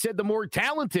 Like Teddy said, the more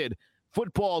talented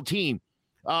football team.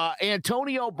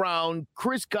 Antonio Brown,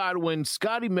 Chris Godwin,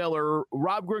 Scotty Miller,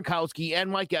 Rob Gronkowski,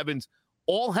 and Mike Evans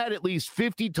all had at least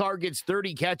 50 targets,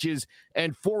 30 catches,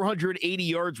 and 480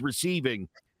 yards receiving.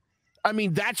 I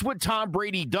mean, that's what Tom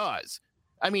Brady does.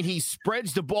 I mean, he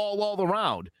spreads the ball all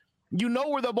around. You know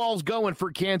where the ball's going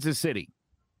for Kansas City.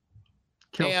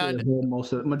 Kelce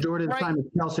or Hill, majority of the time, it's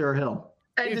Kelce or Hill.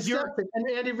 And deception.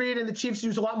 And Andy Reid and the Chiefs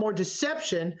use a lot more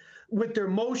deception with their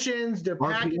motions, their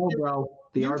packages. RPO, bro.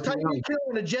 The RPO.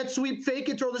 And a jet sweep, fake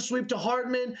it, throw the sweep to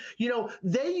Hartman. You know,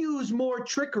 they use more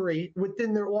trickery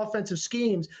within their offensive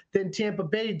schemes than Tampa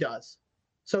Bay does.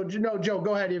 So, Joe,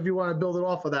 go ahead if you want to build it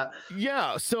off of that.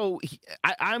 Yeah. So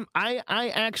I'm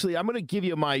going to give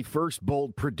you my first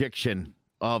bold prediction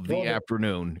of the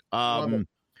afternoon. I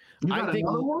think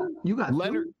you got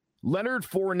Leonard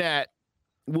Fournette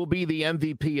will be the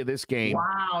MVP of this game.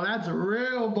 Wow, that's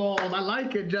real bold. I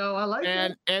like it, Joe. I like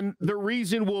it. And the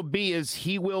reason will be is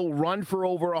he will run for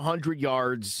over 100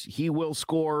 yards. He will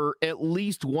score at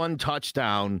least one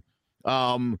touchdown.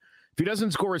 If he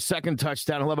doesn't score a second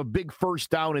touchdown, he'll have a big first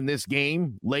down in this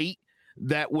game late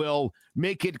that will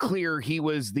make it clear he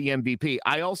was the MVP.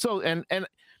 I also, and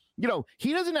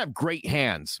he doesn't have great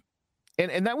hands.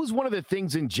 And that was one of the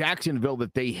things in Jacksonville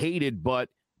that they hated, but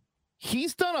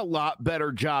he's done a lot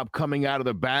better job coming out of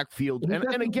the backfield.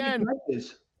 And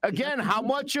again, how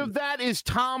much of that is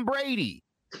Tom Brady?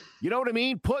 You know what I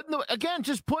mean?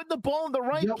 Just putting the ball in the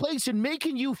right place and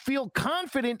making you feel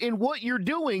confident in what you're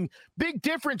doing. Big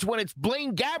difference when it's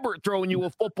Blaine Gabbert throwing you a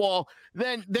football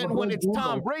than when it's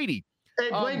Tom Brady.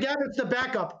 Hey, Blaine Gabbert's the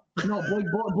backup. No,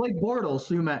 Blake Bortles,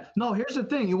 you meant. No, here's the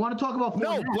thing. You want to talk about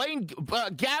Fournette? No, Blaine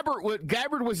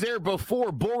Gabbert was there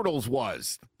before Bortles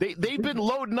was. They've been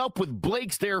loading up with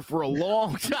Blakes there for a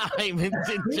long time in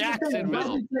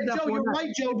Jacksonville. Joe, you're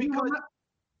right, Joe, because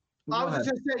I was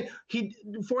just going to say,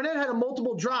 Fournette had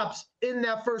multiple drops in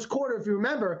that first quarter, if you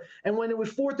remember. And when it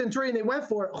was 4th and 3 and they went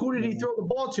for it, who did he throw the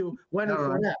ball to? Leonard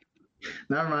Fournette.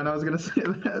 Never mind. I was going to say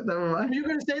that. Never mind. Were you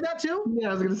going to say that too? Yeah,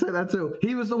 I was going to say that too.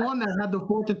 He was the one that had the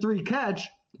 4th and 3 catch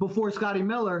before Scotty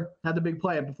Miller had the big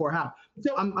play before half.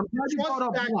 So I'm glad you brought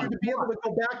up to be able to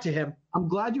go back to him. I'm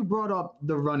glad you brought up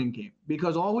the running game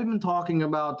because all we've been talking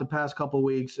about the past couple of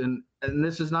weeks, and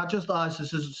this is not just us.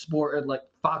 This is sport like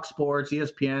Fox Sports,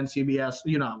 ESPN, CBS.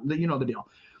 You know the deal.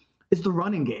 It's the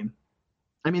running game.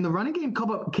 I mean, the running game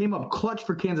came up clutch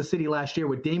for Kansas City last year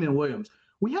with Damon Williams.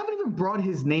 We haven't even brought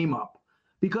his name up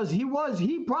because he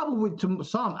probably to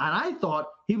some, and I thought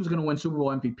he was going to win Super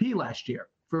Bowl MVP last year.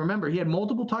 If you remember, he had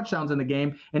multiple touchdowns in the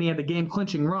game, and he had the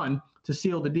game-clinching run to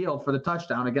seal the deal for the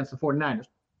touchdown against the 49ers.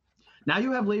 Now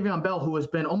you have Le'Veon Bell, who has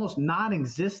been almost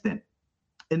non-existent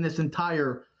in this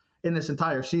entire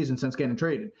season since getting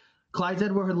traded. Clyde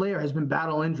Edwards-Helaire has been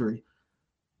battle injury.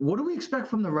 What do we expect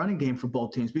from the running game for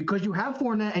both teams? Because you have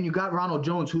Fournette and you got Ronald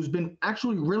Jones, who's been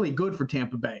actually really good for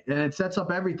Tampa Bay, and it sets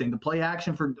up everything, the play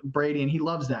action for Brady, and he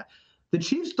loves that. The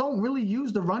Chiefs don't really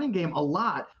use the running game a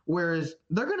lot, whereas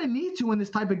they're going to need to in this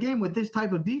type of game with this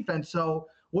type of defense. So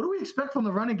what do we expect from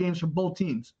the running games from both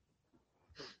teams?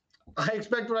 I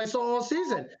expect what I saw all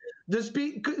season. Just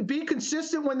be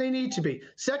consistent when they need to be.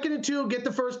 2nd and 2, get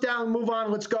the first down, move on.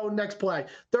 Let's go next play.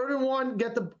 3rd and 1,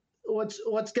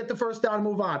 let's get the first down and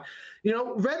move on.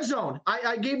 Red zone.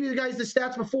 I gave you guys the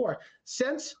stats before.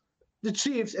 Since the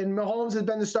Chiefs and Mahomes has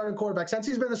been the starting quarterback,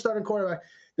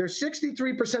 there's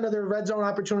 63% of their red zone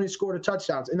opportunities scored a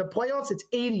touchdowns. In the playoffs, it's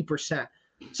 80%.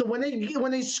 So when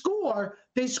they score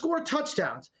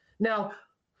touchdowns. Now,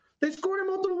 they scored in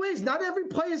multiple ways. Not every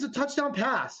play is a touchdown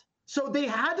pass. So they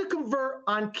had to convert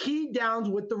on key downs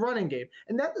with the running game.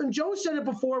 And Joe said it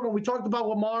before when we talked about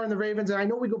Lamar and the Ravens, and I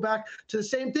know we go back to the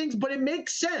same things, but it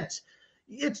makes sense.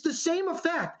 It's the same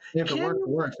effect. If it works, it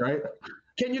works, right?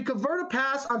 Can you convert a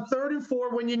pass on 3rd and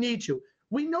 4 when you need to?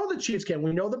 We know the Chiefs can.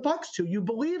 We know the Bucs too. You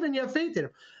believe and you have faith in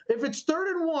them. If it's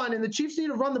 3rd and 1 and the Chiefs need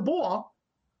to run the ball,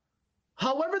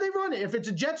 however they run it, if it's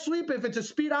a jet sweep, if it's a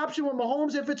speed option with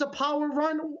Mahomes, if it's a power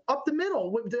run up the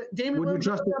middle with Damian Williams.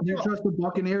 Do you trust the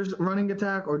Buccaneers running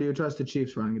attack or do you trust the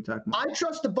Chiefs running attack more? I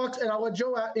trust the Bucs, and I'll let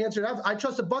Joe answer that. I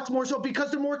trust the Bucs more so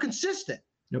because they're more consistent.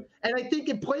 Yep. And I think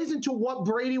it plays into what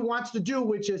Brady wants to do,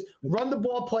 which is run the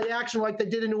ball, play action like they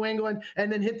did in New England, and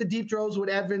then hit the deep throws with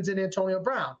Evans and Antonio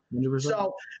Brown. 100%.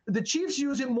 So the Chiefs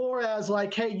use it more as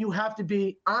like, hey, you have to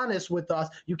be honest with us.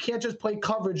 You can't just play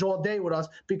coverage all day with us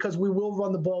because we will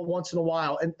run the ball once in a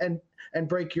while and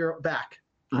break your back.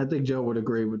 I think Joe would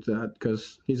agree with that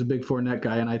because he's a big Fournette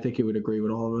guy, and I think he would agree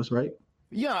with all of us, right?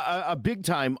 Yeah, a big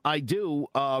time. I do.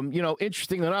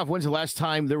 Interesting enough, when's the last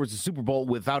time there was a Super Bowl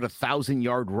without a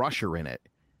 1,000-yard rusher in it?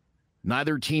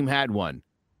 Neither team had one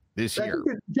this year.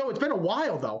 Joe, it's been a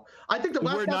while though. I think the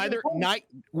last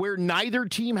where neither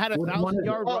team had a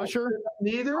 1,000-yard rusher.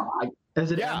 Neither.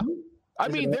 Is it? Yeah. I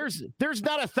mean, there's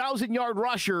not a 1,000-yard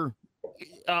rusher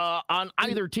on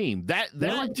either team. That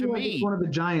to me, one of the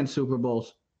Giants Super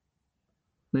Bowls.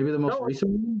 Maybe the most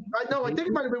recent one. No, I think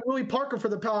it might have been Willie Parker for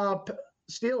the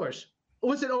Steelers.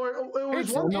 Was it? Or it was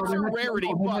it's a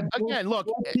rarity. But again, look.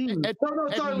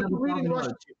 Sorry.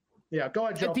 Yeah, go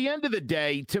ahead, Joe. At the end of the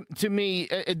day, to me,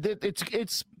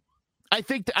 it's. I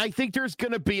think there's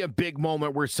going to be a big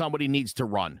moment where somebody needs to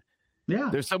run.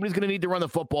 Yeah, somebody's going to need to run the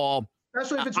football.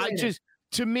 Especially if it's raining.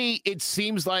 To me, it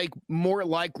seems like more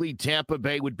likely Tampa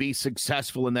Bay would be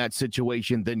successful in that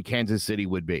situation than Kansas City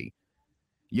would be.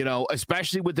 You know,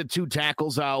 especially with the 2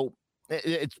 tackles out,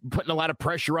 it's putting a lot of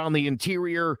pressure on the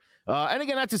interior. And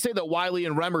again, not to say that Wiley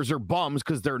and Remmers are bums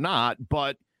because they're not,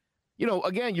 but you know,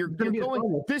 again, you're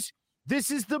going.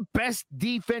 This is the best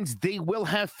defense they will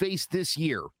have faced this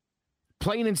year.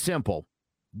 Plain and simple.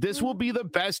 This will be the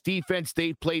best defense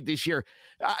they've played this year.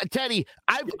 Teddy,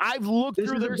 I've looked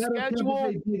through their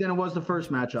schedule than it was the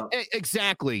first matchup.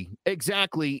 Exactly,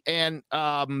 and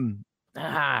my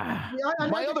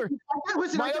other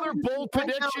bold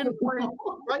prediction.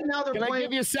 Right now they're playing. Can I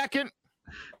give you a second?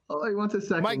 Oh, he wants a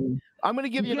second. Mike, I'm going to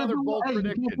give you another bold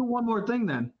prediction. You can't do one more thing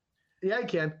then. Yeah, I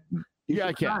can. Yeah,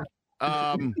 I can.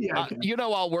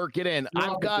 I'll work it in.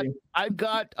 I've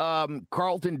got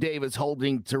Carlton Davis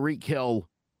holding Tyreek Hill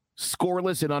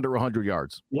scoreless and under 100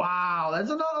 yards. Wow, that's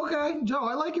okay, Joe.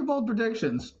 I like your bold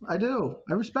predictions. I do.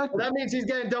 I respect that. Means he's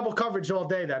getting double coverage all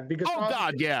day then. Because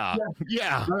yeah.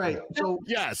 All right. So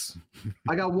yes,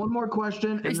 I got one more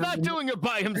question. He's not doing it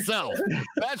by himself.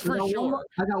 That's for sure.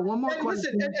 I got one more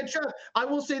question. Listen, and Trev, I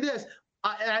will say this.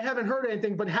 I haven't heard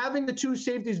anything, but having the 2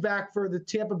 safeties back for the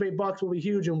Tampa Bay Bucs will be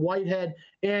huge, and Whitehead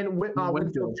and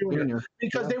Winfield Jr.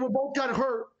 because they were both kind of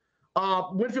hurt.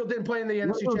 Winfield didn't play in the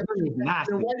NFC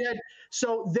Championship. Whitehead,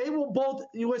 so they will both.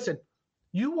 You listen.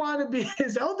 You want to be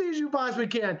as healthy as you possibly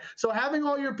can. So having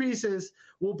all your pieces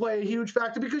will play a huge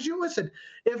factor because you listen.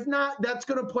 If not, that's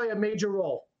going to play a major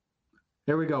role.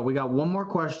 Here we go. We got one more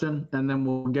question, and then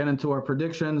we'll get into our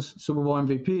predictions, Super Bowl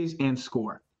MVPs, and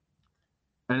score.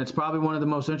 And it's probably one of the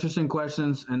most interesting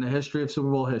questions in the history of Super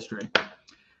Bowl history.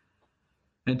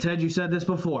 And Ted, you said this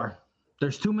before.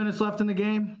 There's 2 minutes left in the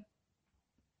game.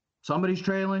 Somebody's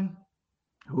trailing.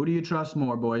 Who do you trust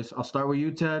more, boys? I'll start with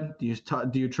you, Ted. Do you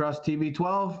trust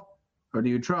TB12 or do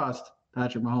you trust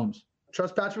Patrick Mahomes?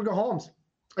 Trust Patrick Mahomes.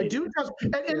 I do trust,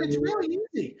 and it's really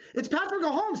easy. It's Patrick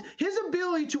Mahomes. His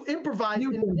ability to improvise. I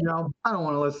don't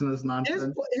want to listen to this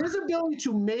nonsense. His ability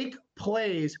to make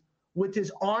plays with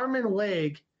his arm and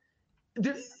leg.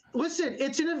 Listen,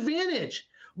 it's an advantage.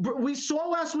 We saw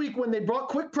last week when they brought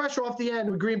quick pressure off the end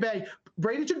with Green Bay.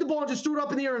 Brady took the ball and just threw it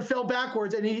up in the air and fell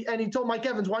backwards, and he told Mike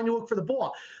Evans, why don't you look for the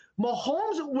ball?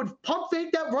 Mahomes would pump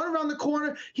fake that, run around the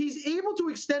corner. He's able to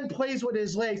extend plays with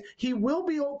his legs. He will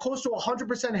be close to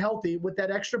 100% healthy with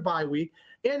that extra bye week.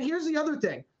 And here's the other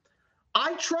thing.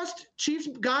 I trust Chiefs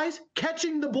guys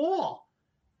catching the ball.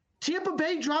 Tampa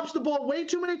Bay drops the ball way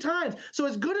too many times. So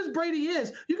as good as Brady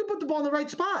is, you can put the ball in the right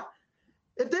spot.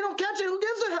 If they don't catch it, who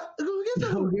gives a hell? Who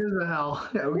gives a hell?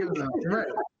 Yeah, who gives a hell? Right.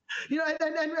 You know,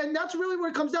 and that's really where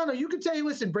it comes down to. You could say,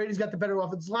 listen, Brady's got the better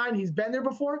offensive line. He's been there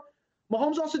before.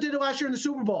 Mahomes also did it last year in the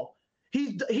Super Bowl.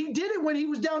 He did it when he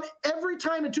was down every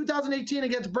time in 2018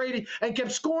 against Brady and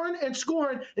kept scoring and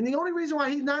scoring. And the only reason why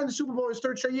he's not in the Super Bowl his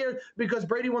third straight year because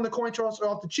Brady won the coin toss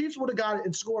off. The Chiefs would have got it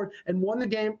and scored and won the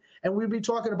game, and we'd be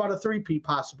talking about a 3-peat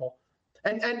possible.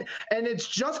 And it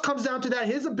just comes down to that,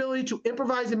 his ability to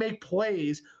improvise and make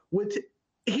plays.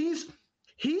 He's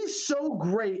He's so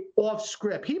great off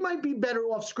script. He might be better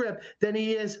off script than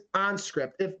he is on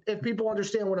script, if people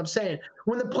understand what I'm saying.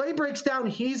 When the play breaks down,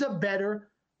 he's a better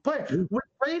player. With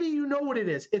Brady, you know what it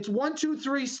is. It's 1, 2,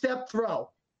 3 step throw.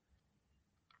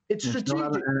 It's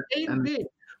strategic. A to B.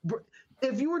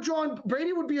 If you were drawing,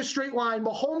 Brady would be a straight line.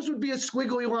 Mahomes would be a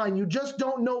squiggly line. You just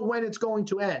don't know when it's going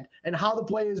to end and how the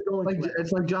play is going to end.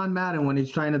 It's like John Madden when he's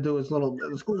trying to do his little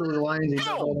squiggly lines.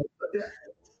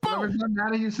 Remember John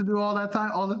Madden used to do all the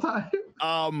time?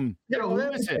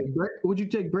 Listen. Would you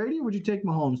take Brady or would you take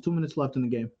Mahomes? 2 minutes left in the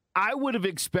game. I would have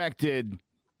expected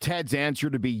Ted's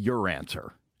answer to be your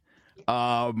answer.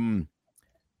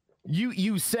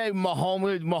 You say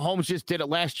Mahomes just did it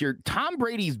last year. Tom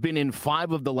Brady's been in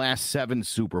 5 of the last 7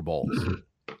 Super Bowls.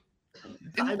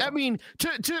 I mean,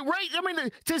 to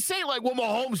say like, well,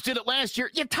 Mahomes did it last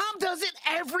year. Yeah, Tom does it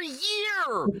every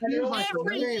year.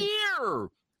 Every year.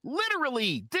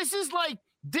 Literally, this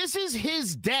is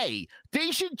his day. They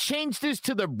should change this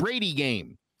to the Brady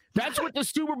game. That's what the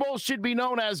Super Bowl should be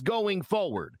known as going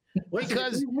forward.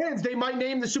 Because if he wins, they might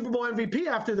name the Super Bowl MVP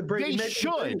after the Brady.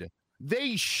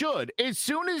 They should. As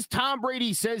soon as Tom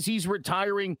Brady says he's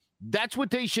retiring, that's what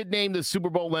they should name the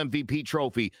Super Bowl MVP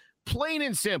trophy. Plain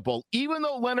and simple. Even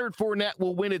though Leonard Fournette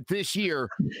will win it this year,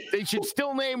 they should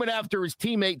still name it after his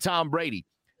teammate Tom Brady.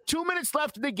 2 minutes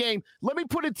left in the game. Let me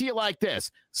put it to you like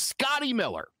this. Scotty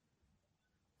Miller.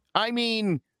 I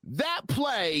mean, that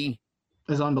play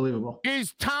is unbelievable.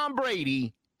 Is Tom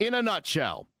Brady in a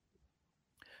nutshell.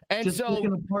 And just so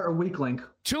picking apart a weak link.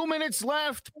 2 minutes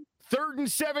left. 3rd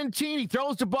and 17. He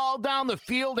throws the ball down the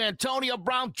field. Antonio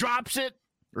Brown drops it,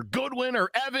 or Goodwin or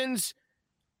Evans.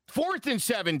 4th and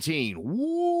 17.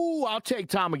 Woo, I'll take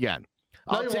Tom again.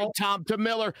 I'll take Tom to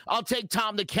Miller. I'll take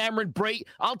Tom to Cameron Brate.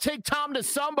 I'll take Tom to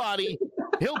somebody.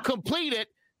 He'll complete it.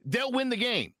 They'll win the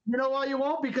game. You know why you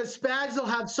won't? Because Spags will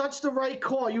have such the right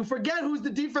call. You forget who's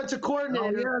the defensive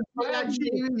coordinator. Don't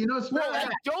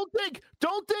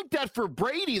think that for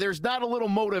Brady there's not a little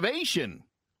motivation.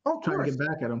 Trying to get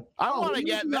back at him. I want to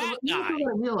get that guy.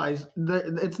 I realize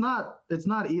that it's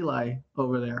not Eli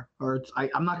over there, or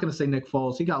I'm not going to say Nick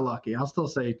Foles. He got lucky. I'll still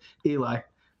say Eli.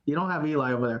 You don't have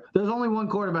Eli over there. There's only one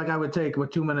quarterback I would take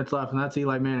with 2 minutes left, and that's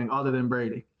Eli Manning, other than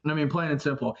Brady. I mean, plain and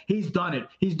simple. He's done it.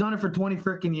 He's done it for 20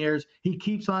 freaking years. He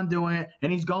keeps on doing it,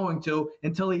 and he's going to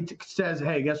until he says,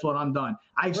 hey, guess what? I'm done.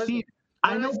 I've seen it.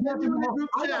 I know Patrick Mahomes.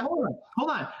 Hold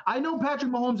on. I know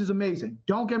Patrick Mahomes is amazing.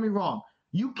 Don't get me wrong.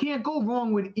 You can't go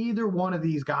wrong with either one of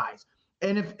these guys.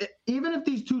 And even if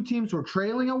these two teams were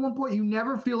trailing at one point, you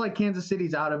never feel like Kansas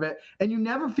City's out of it. And you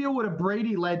never feel with a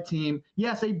Brady-led team.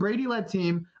 Yes, a Brady-led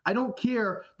team. I don't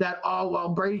care that,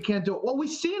 Brady can't do it. Well,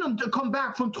 we've seen him to come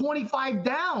back from 25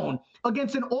 down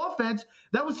against an offense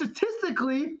that was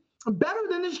statistically better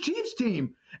than this Chiefs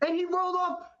team. And he rolled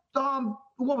off,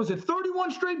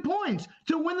 31 straight points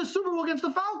to win the Super Bowl against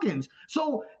the Falcons.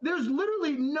 So there's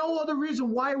literally no other reason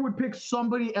why I would pick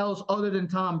somebody else other than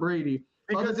Tom Brady.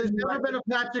 Because there's never been a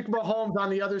Patrick Mahomes on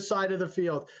the other side of the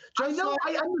field. I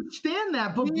understand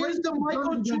that, but he's the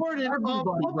Michael Jordan of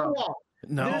football.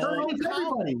 No.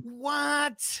 Everybody.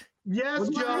 What? Yes,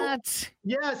 Joe.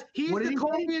 Yes, he's the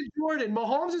Kobe and Jordan.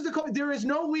 Mahomes is the Kobe. There is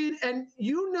no lead, and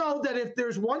you know that if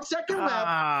there's 1 second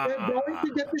left, they're going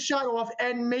to get the shot off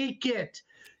and make it.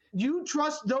 You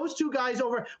trust those two guys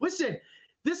over. Listen,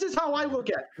 this is how I look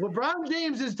at it. LeBron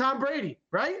James is Tom Brady,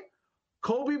 right?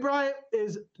 Kobe Bryant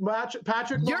is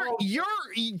Patrick Mahomes.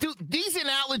 These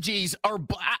analogies are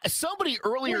somebody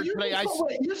earlier today.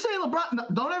 You say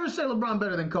LeBron. Don't ever say LeBron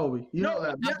better than Kobe. You know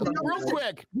that.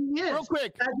 Real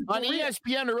quick. On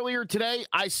ESPN earlier today,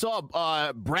 I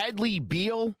saw Bradley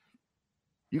Beal.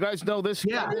 You guys know this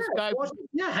guy?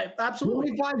 Yeah,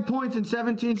 absolutely. 25 points in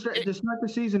 17 straight. To start the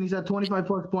season, he's had 25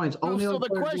 plus points. So the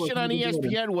question on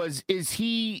ESPN was, is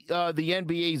he the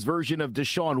NBA's version of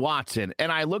Deshaun Watson?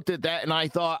 And I looked at that and I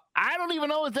thought, I don't even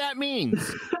know what that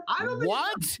means. I don't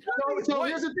what? So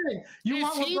here's the thing.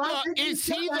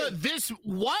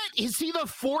 Is he the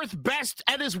 4th best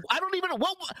at his? I don't even know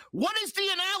what is the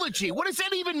analogy? What does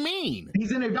that even mean?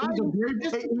 He's in a great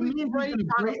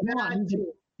one.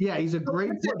 Yeah, he's in a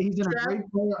great player. Do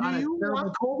you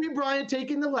want Kobe Bryant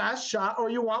taking the last shot, or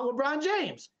you want LeBron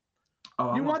James?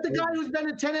 You want the guy who's been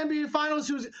in 10 NBA Finals,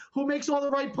 who makes all the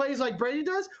right plays like Brady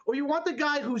does, or you want the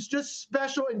guy who's just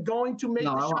special and going to make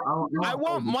the shot? I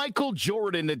want Michael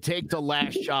Jordan to take the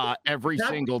last shot every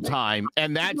single time,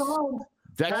 and that's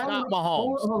not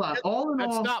Mahomes. Hold on.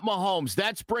 That's not Mahomes.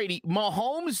 That's Brady.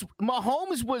 Mahomes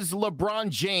was LeBron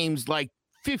James like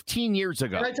 15 years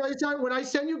ago. Can I tell you something? When I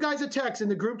send you guys a text in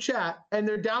the group chat and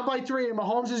they're down by 3 and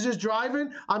Mahomes is just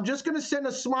driving, I'm just going to send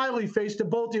a smiley face to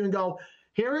both of you and go,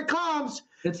 Here it comes.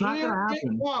 It's not going to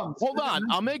happen. Hold on.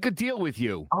 I'll make a deal with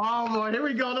you. Oh, Lord. Here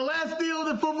we go. The last deal of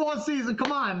the football season.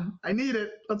 Come on. I need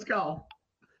it. Let's go.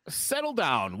 Settle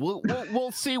down.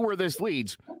 We'll see where this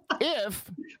leads. If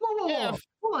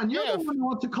Hold on. You're the one who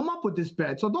wants to come up with this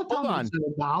bet. So don't tell me to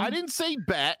settle down. I didn't say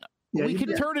bet. Yeah, we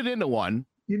can turn it into one.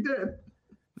 You did.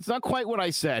 It's not quite what I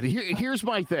said. Here's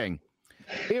my thing.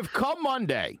 If come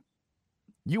Monday,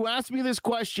 you ask me this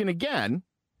question again,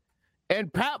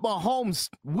 and Pat Mahomes,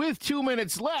 with 2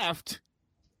 minutes left,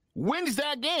 wins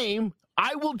that game,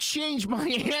 I will change my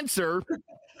answer,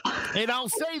 and I'll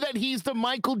say that he's the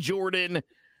Michael Jordan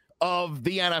of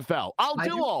the NFL. I'll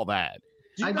do all that.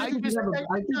 I think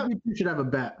we should have a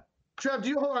bet. Trev,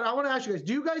 hold on? I want to ask you guys.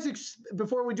 Do you guys,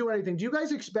 before we do anything, do you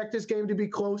guys expect this game to be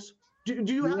close?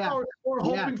 Do you have or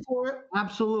hoping for it?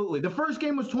 Absolutely. The first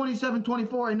game was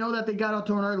 27-24. I know that they got out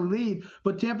to an early lead,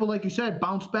 but Tampa, like you said,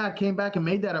 bounced back, came back, and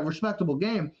made that a respectable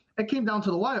game. It came down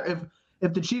to the wire.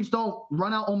 If the Chiefs don't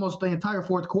run out almost the entire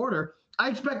fourth quarter, I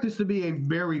expect this to be a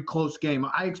very close game.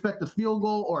 I expect a field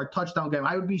goal or a touchdown game.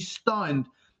 I would be stunned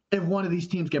if one of these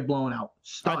teams get blown out.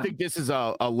 Stunned. I think this is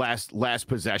a last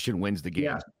possession wins the game.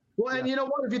 Yeah. Well, and you know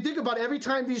what? If you think about it, every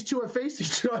time these two have faced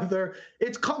each other,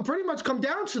 it's pretty much come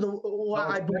down to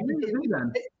I believe.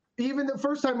 Even the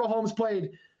first time Mahomes played,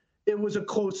 it was a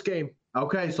close game.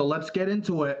 Okay, so let's get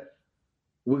into it.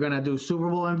 We're going to do Super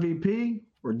Bowl MVP.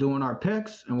 We're doing our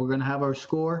picks, and we're going to have our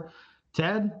score.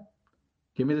 Ted,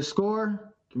 give me the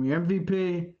score. Give me your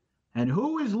MVP. And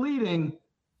who is leading?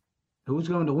 Who's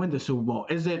going to win the Super Bowl?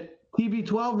 Is it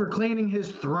TB12 reclaiming his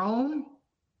throne,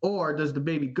 or does the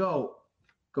baby GOAT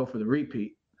go for the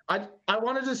repeat? I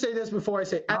wanted to say this before I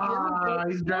say. At the end of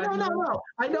the day, no.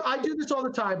 I know I do this all the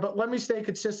time, but let me stay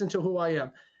consistent to who I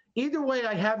am. Either way,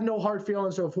 I have no hard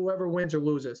feelings of whoever wins or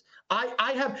loses.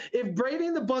 I have. If Brady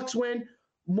and the Bucs win,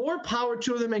 more power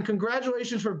to them, and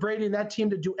congratulations for Brady and that team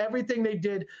to do everything they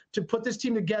did to put this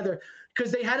team together,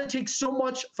 because they had to take so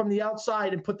much from the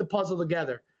outside and put the puzzle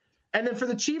together. And then for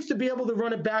the Chiefs to be able to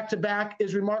run it back to back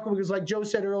is remarkable, because like Joe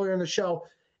said earlier in the show,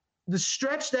 the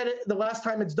stretch that the last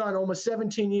time it's done, almost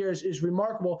 17 years, is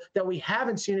remarkable that we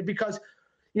haven't seen it, because,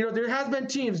 you know, there has been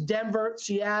teams, Denver,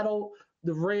 Seattle,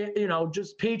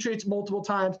 just Patriots multiple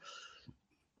times.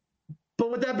 But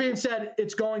with that being said,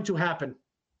 it's going to happen.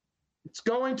 It's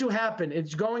going to happen.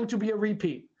 It's going to be a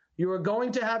repeat. You are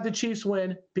going to have the Chiefs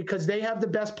win because they have the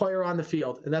best player on the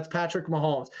field, and that's Patrick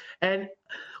Mahomes. And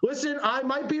listen, I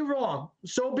might be wrong.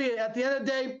 So be it. At the end of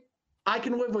the day, I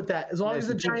can live with that as long as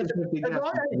the Giants are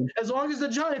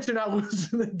not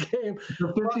losing the game.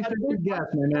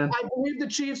 I believe the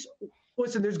Chiefs.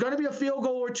 Listen, there's going to be a field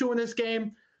goal or two in this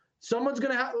game. Someone's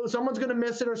going to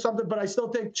miss it or something, but I still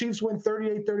think Chiefs win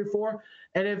 38-34.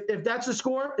 And if that's the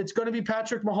score, it's going to be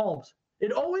Patrick Mahomes.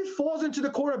 It always falls into the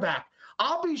quarterback.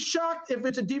 I'll be shocked if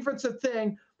it's a defensive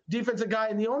guy,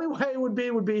 and the only way it would be,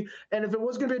 and if it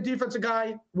was going to be a defensive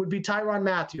guy, would be Tyrann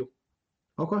Mathieu.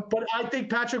 Okay. But I think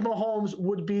Patrick Mahomes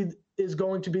is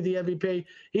going to be the MVP.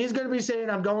 He's going to be saying,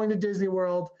 I'm going to Disney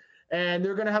World, and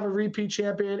they're going to have a repeat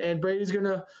champion, and Brady's going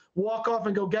to walk off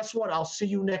and go, guess what? I'll see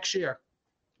you next year.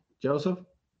 Joseph?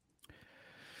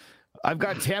 I've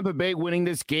got Tampa Bay winning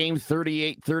this game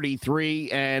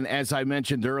 38-33, and as I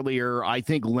mentioned earlier, I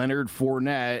think Leonard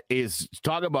Fournette is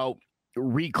talking about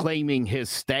reclaiming his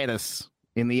status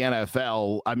in the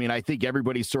NFL. I mean, I think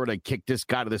everybody sort of kicked this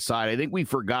guy to the side. I think we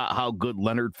forgot how good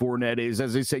Leonard Fournette is.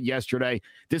 As I said yesterday,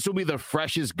 this will be the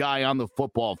freshest guy on the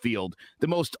football field. The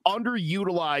most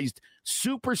underutilized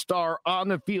superstar on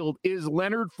the field is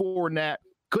Leonard Fournette.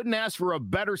 Couldn't ask for a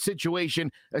better situation,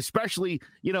 especially,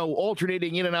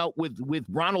 alternating in and out with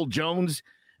Ronald Jones.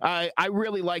 I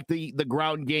really like the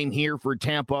ground game here for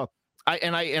Tampa.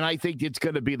 I think it's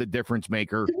going to be the difference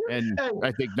maker, and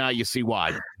I think now you see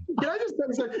why. Can I just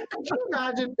say, could you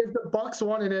imagine if the Bucs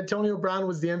won and Antonio Brown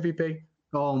was the MVP?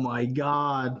 Oh my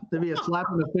God, there'd be a slap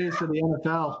in the face for the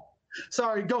NFL.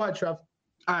 Sorry, go ahead, Trev.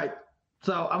 All right,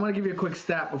 so I'm going to give you a quick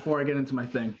stat before I get into my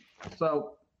thing.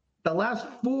 So the last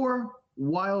 4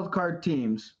 wild card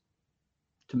teams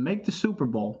to make the Super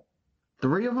Bowl,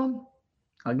 3 of them,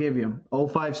 I'll give you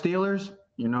 05 Steelers.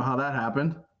 You know how that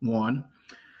happened. 1.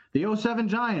 The 07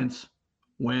 Giants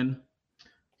win.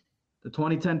 The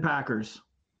 2010 Packers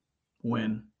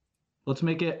win. Let's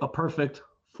make it a perfect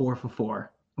 4 for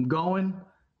 4. I'm going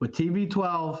with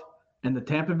TB12 and the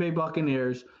Tampa Bay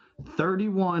Buccaneers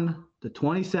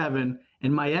 31-27.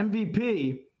 And my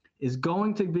MVP is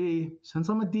going to be, since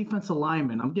I'm a defensive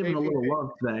lineman, I'm giving a little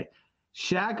love today.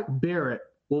 Shaq Barrett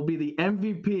will be the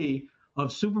MVP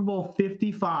of Super Bowl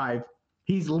 55.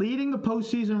 He's leading the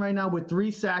postseason right now with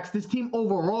 3 sacks. This team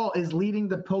overall is leading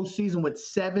the postseason with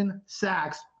 7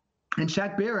 sacks. And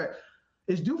Shaq Barrett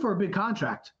is due for a big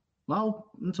contract. Well,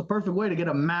 it's a perfect way to get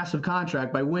a massive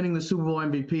contract by winning the Super Bowl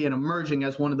MVP and emerging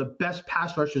as one of the best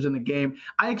pass rushers in the game.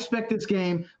 I expect this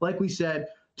game, like we said,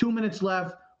 2 minutes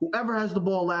left. Whoever has the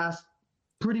ball last,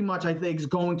 pretty much I think is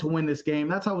going to win this game.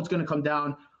 That's how it's going to come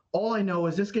down. All I know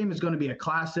is this game is going to be a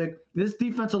classic. This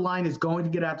defensive line is going to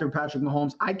get after Patrick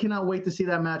Mahomes. I cannot wait to see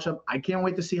that matchup. I can't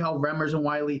wait to see how Remmers and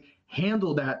Wiley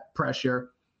handle that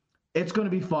pressure. It's going to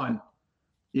be fun.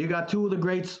 You got 2 of the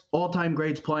greats, all-time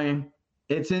greats playing.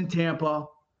 It's in Tampa.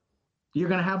 You're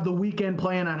going to have the weekend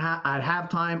playing at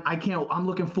halftime. I'm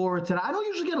looking forward to that. I don't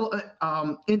usually get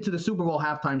into the Super Bowl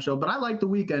halftime show, but I like the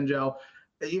weekend, Joe.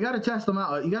 You got to test them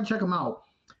out. You got to check them out.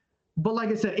 But like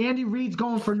I said, Andy Reid's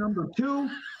going for number 2.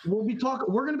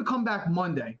 We're going to come back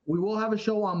Monday. We will have a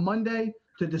show on Monday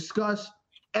to discuss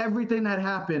everything that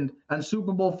happened on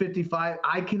Super Bowl 55.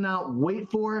 I cannot wait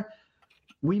for it.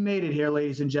 We made it here,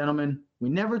 ladies and gentlemen. We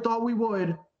never thought we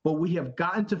would, but we have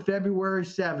gotten to February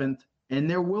 7th, and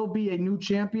there will be a new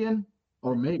champion,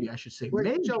 or maybe I should say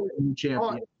maybe Joe, a new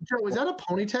champion. Joe, is that a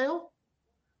ponytail?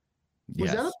 Yes.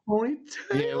 Was that a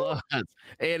ponytail? Yeah,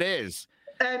 it is.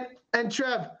 And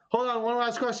Trev, hold on, one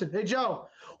last question. Hey, Joe,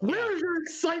 where is your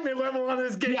excitement level on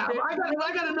this game? Yeah,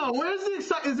 I gotta know. Where's the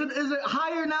excitement? Is it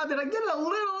higher now? Did I get a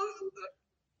little?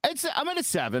 I'm at a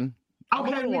 7. I'm a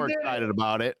little more excited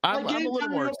about it. I'm a little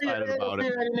more excited about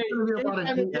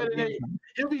it.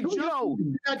 He'll be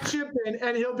jumping that chip in,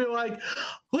 and he'll be like,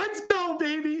 "Let's go,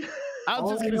 baby!" I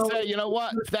was just gonna say, you know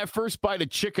what? That first bite of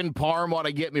chicken parm ought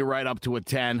to get me right up to a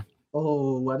 10.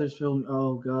 Oh, Weathersfield.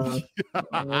 Oh, God.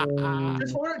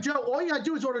 Just order, Joe. All you gotta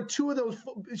do is order 2 of those.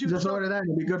 Just order that.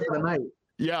 It'll be good for the night.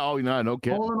 Yeah. Oh, no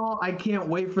kidding. All in all, I can't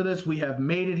wait for this. We have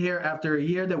made it here after a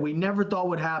year that we never thought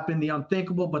would happen, the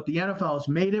unthinkable, but the NFL has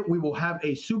made it. We will have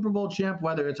a Super Bowl champ,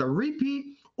 whether it's a repeat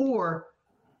or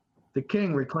the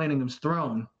king reclaiming his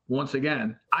throne once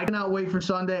again. I cannot wait for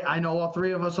Sunday. I know all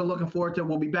 3 of us are looking forward to it.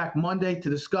 We'll be back Monday to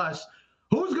discuss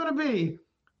who's going to be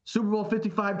Super Bowl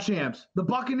 55 champs. The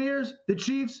Buccaneers, the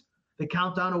Chiefs. The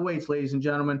countdown awaits, ladies and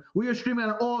gentlemen. We are streaming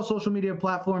on all social media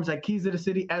platforms at Keys of the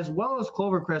City, as well as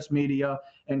Clovercrest Media,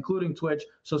 including Twitch.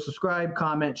 So subscribe,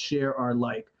 comment, share, or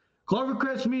like.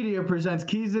 Clovercrest Media presents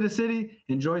Keys of the City.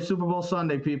 Enjoy Super Bowl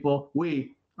Sunday, people.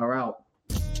 We are out.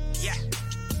 Yeah.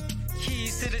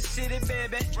 Keys to the city,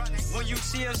 baby. When you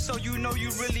see us, so you know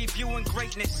you really viewing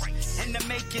greatness in the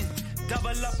making. Double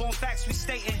up on facts we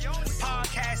stating.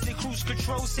 Podcasting, cruise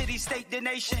control, city, state, the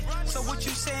nation. So what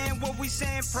you saying, what we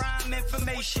saying, prime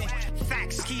information.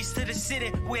 Facts, keys to the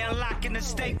city, we unlocking the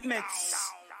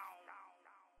statements.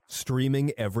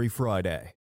 Streaming every Friday.